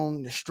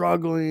down, they're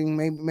struggling,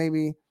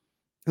 maybe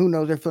who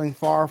knows, they're feeling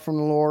far from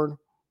the Lord,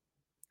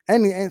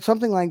 and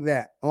something like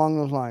that along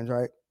those lines,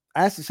 right?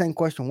 I ask the same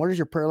question: what is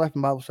your prayer life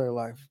and Bible study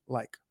life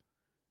like?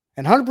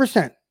 And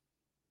 100%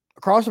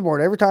 across the board,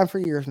 every time for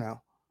years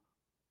now,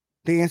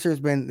 the answer has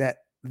been that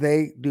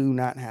they do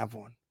not have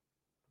one.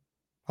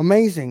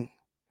 Amazing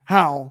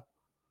how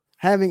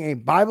having a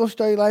Bible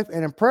study life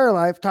and a prayer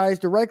life ties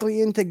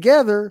directly in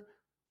together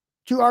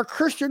to our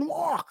Christian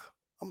walk.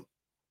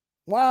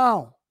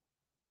 Wow.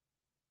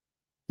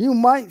 You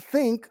might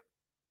think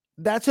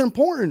that's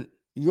important.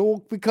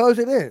 Because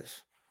it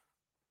is.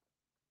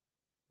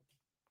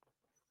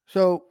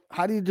 So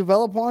how do you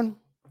develop one?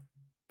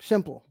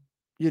 Simple.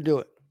 You do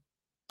it.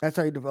 That's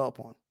how you develop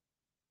one.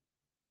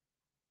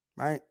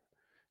 Right?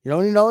 You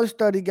don't need all the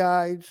study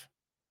guides.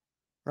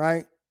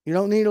 Right? You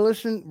don't need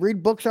to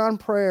read books on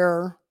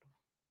prayer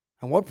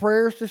and what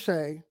prayers to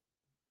say.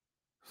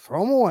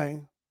 Throw them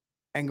away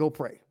and go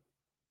pray.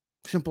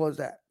 Simple as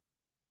that.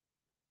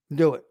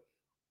 Do it.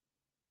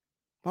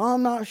 Well,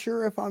 I'm not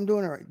sure if I'm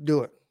doing it right.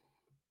 Do it.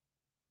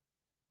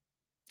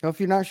 So if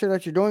you're not sure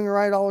that you're doing it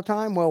right all the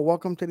time, well,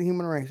 welcome to the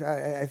human race.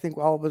 I think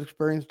all of us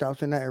experience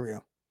doubts in that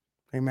area.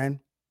 Amen.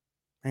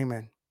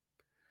 Amen.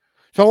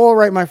 So, all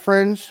right, my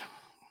friends,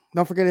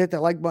 don't forget to hit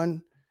that like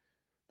button.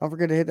 Don't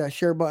forget to hit that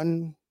share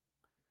button.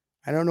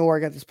 I don't know where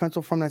I got this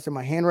pencil from that's in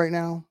my hand right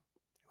now.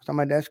 It's on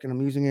my desk, and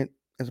I'm using it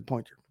as a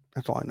pointer.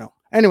 That's all I know.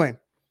 Anyway,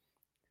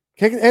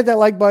 hit that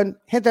like button.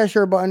 Hit that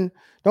share button.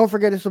 Don't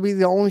forget, this will be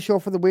the only show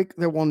for the week.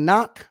 There will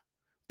not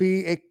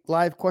be a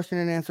live question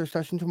and answer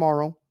session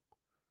tomorrow.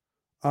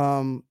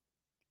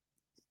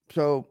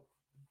 So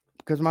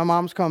because my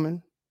mom's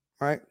coming,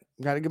 right?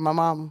 Got to give my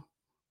mom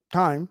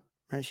time,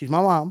 right? She's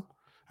my mom.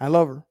 I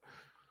love her.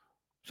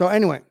 So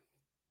anyway,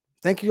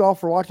 thank you all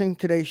for watching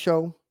today's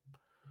show.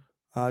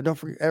 Don't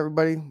forget,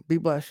 everybody, be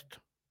blessed.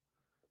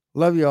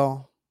 Love you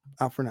all.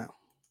 Out for now.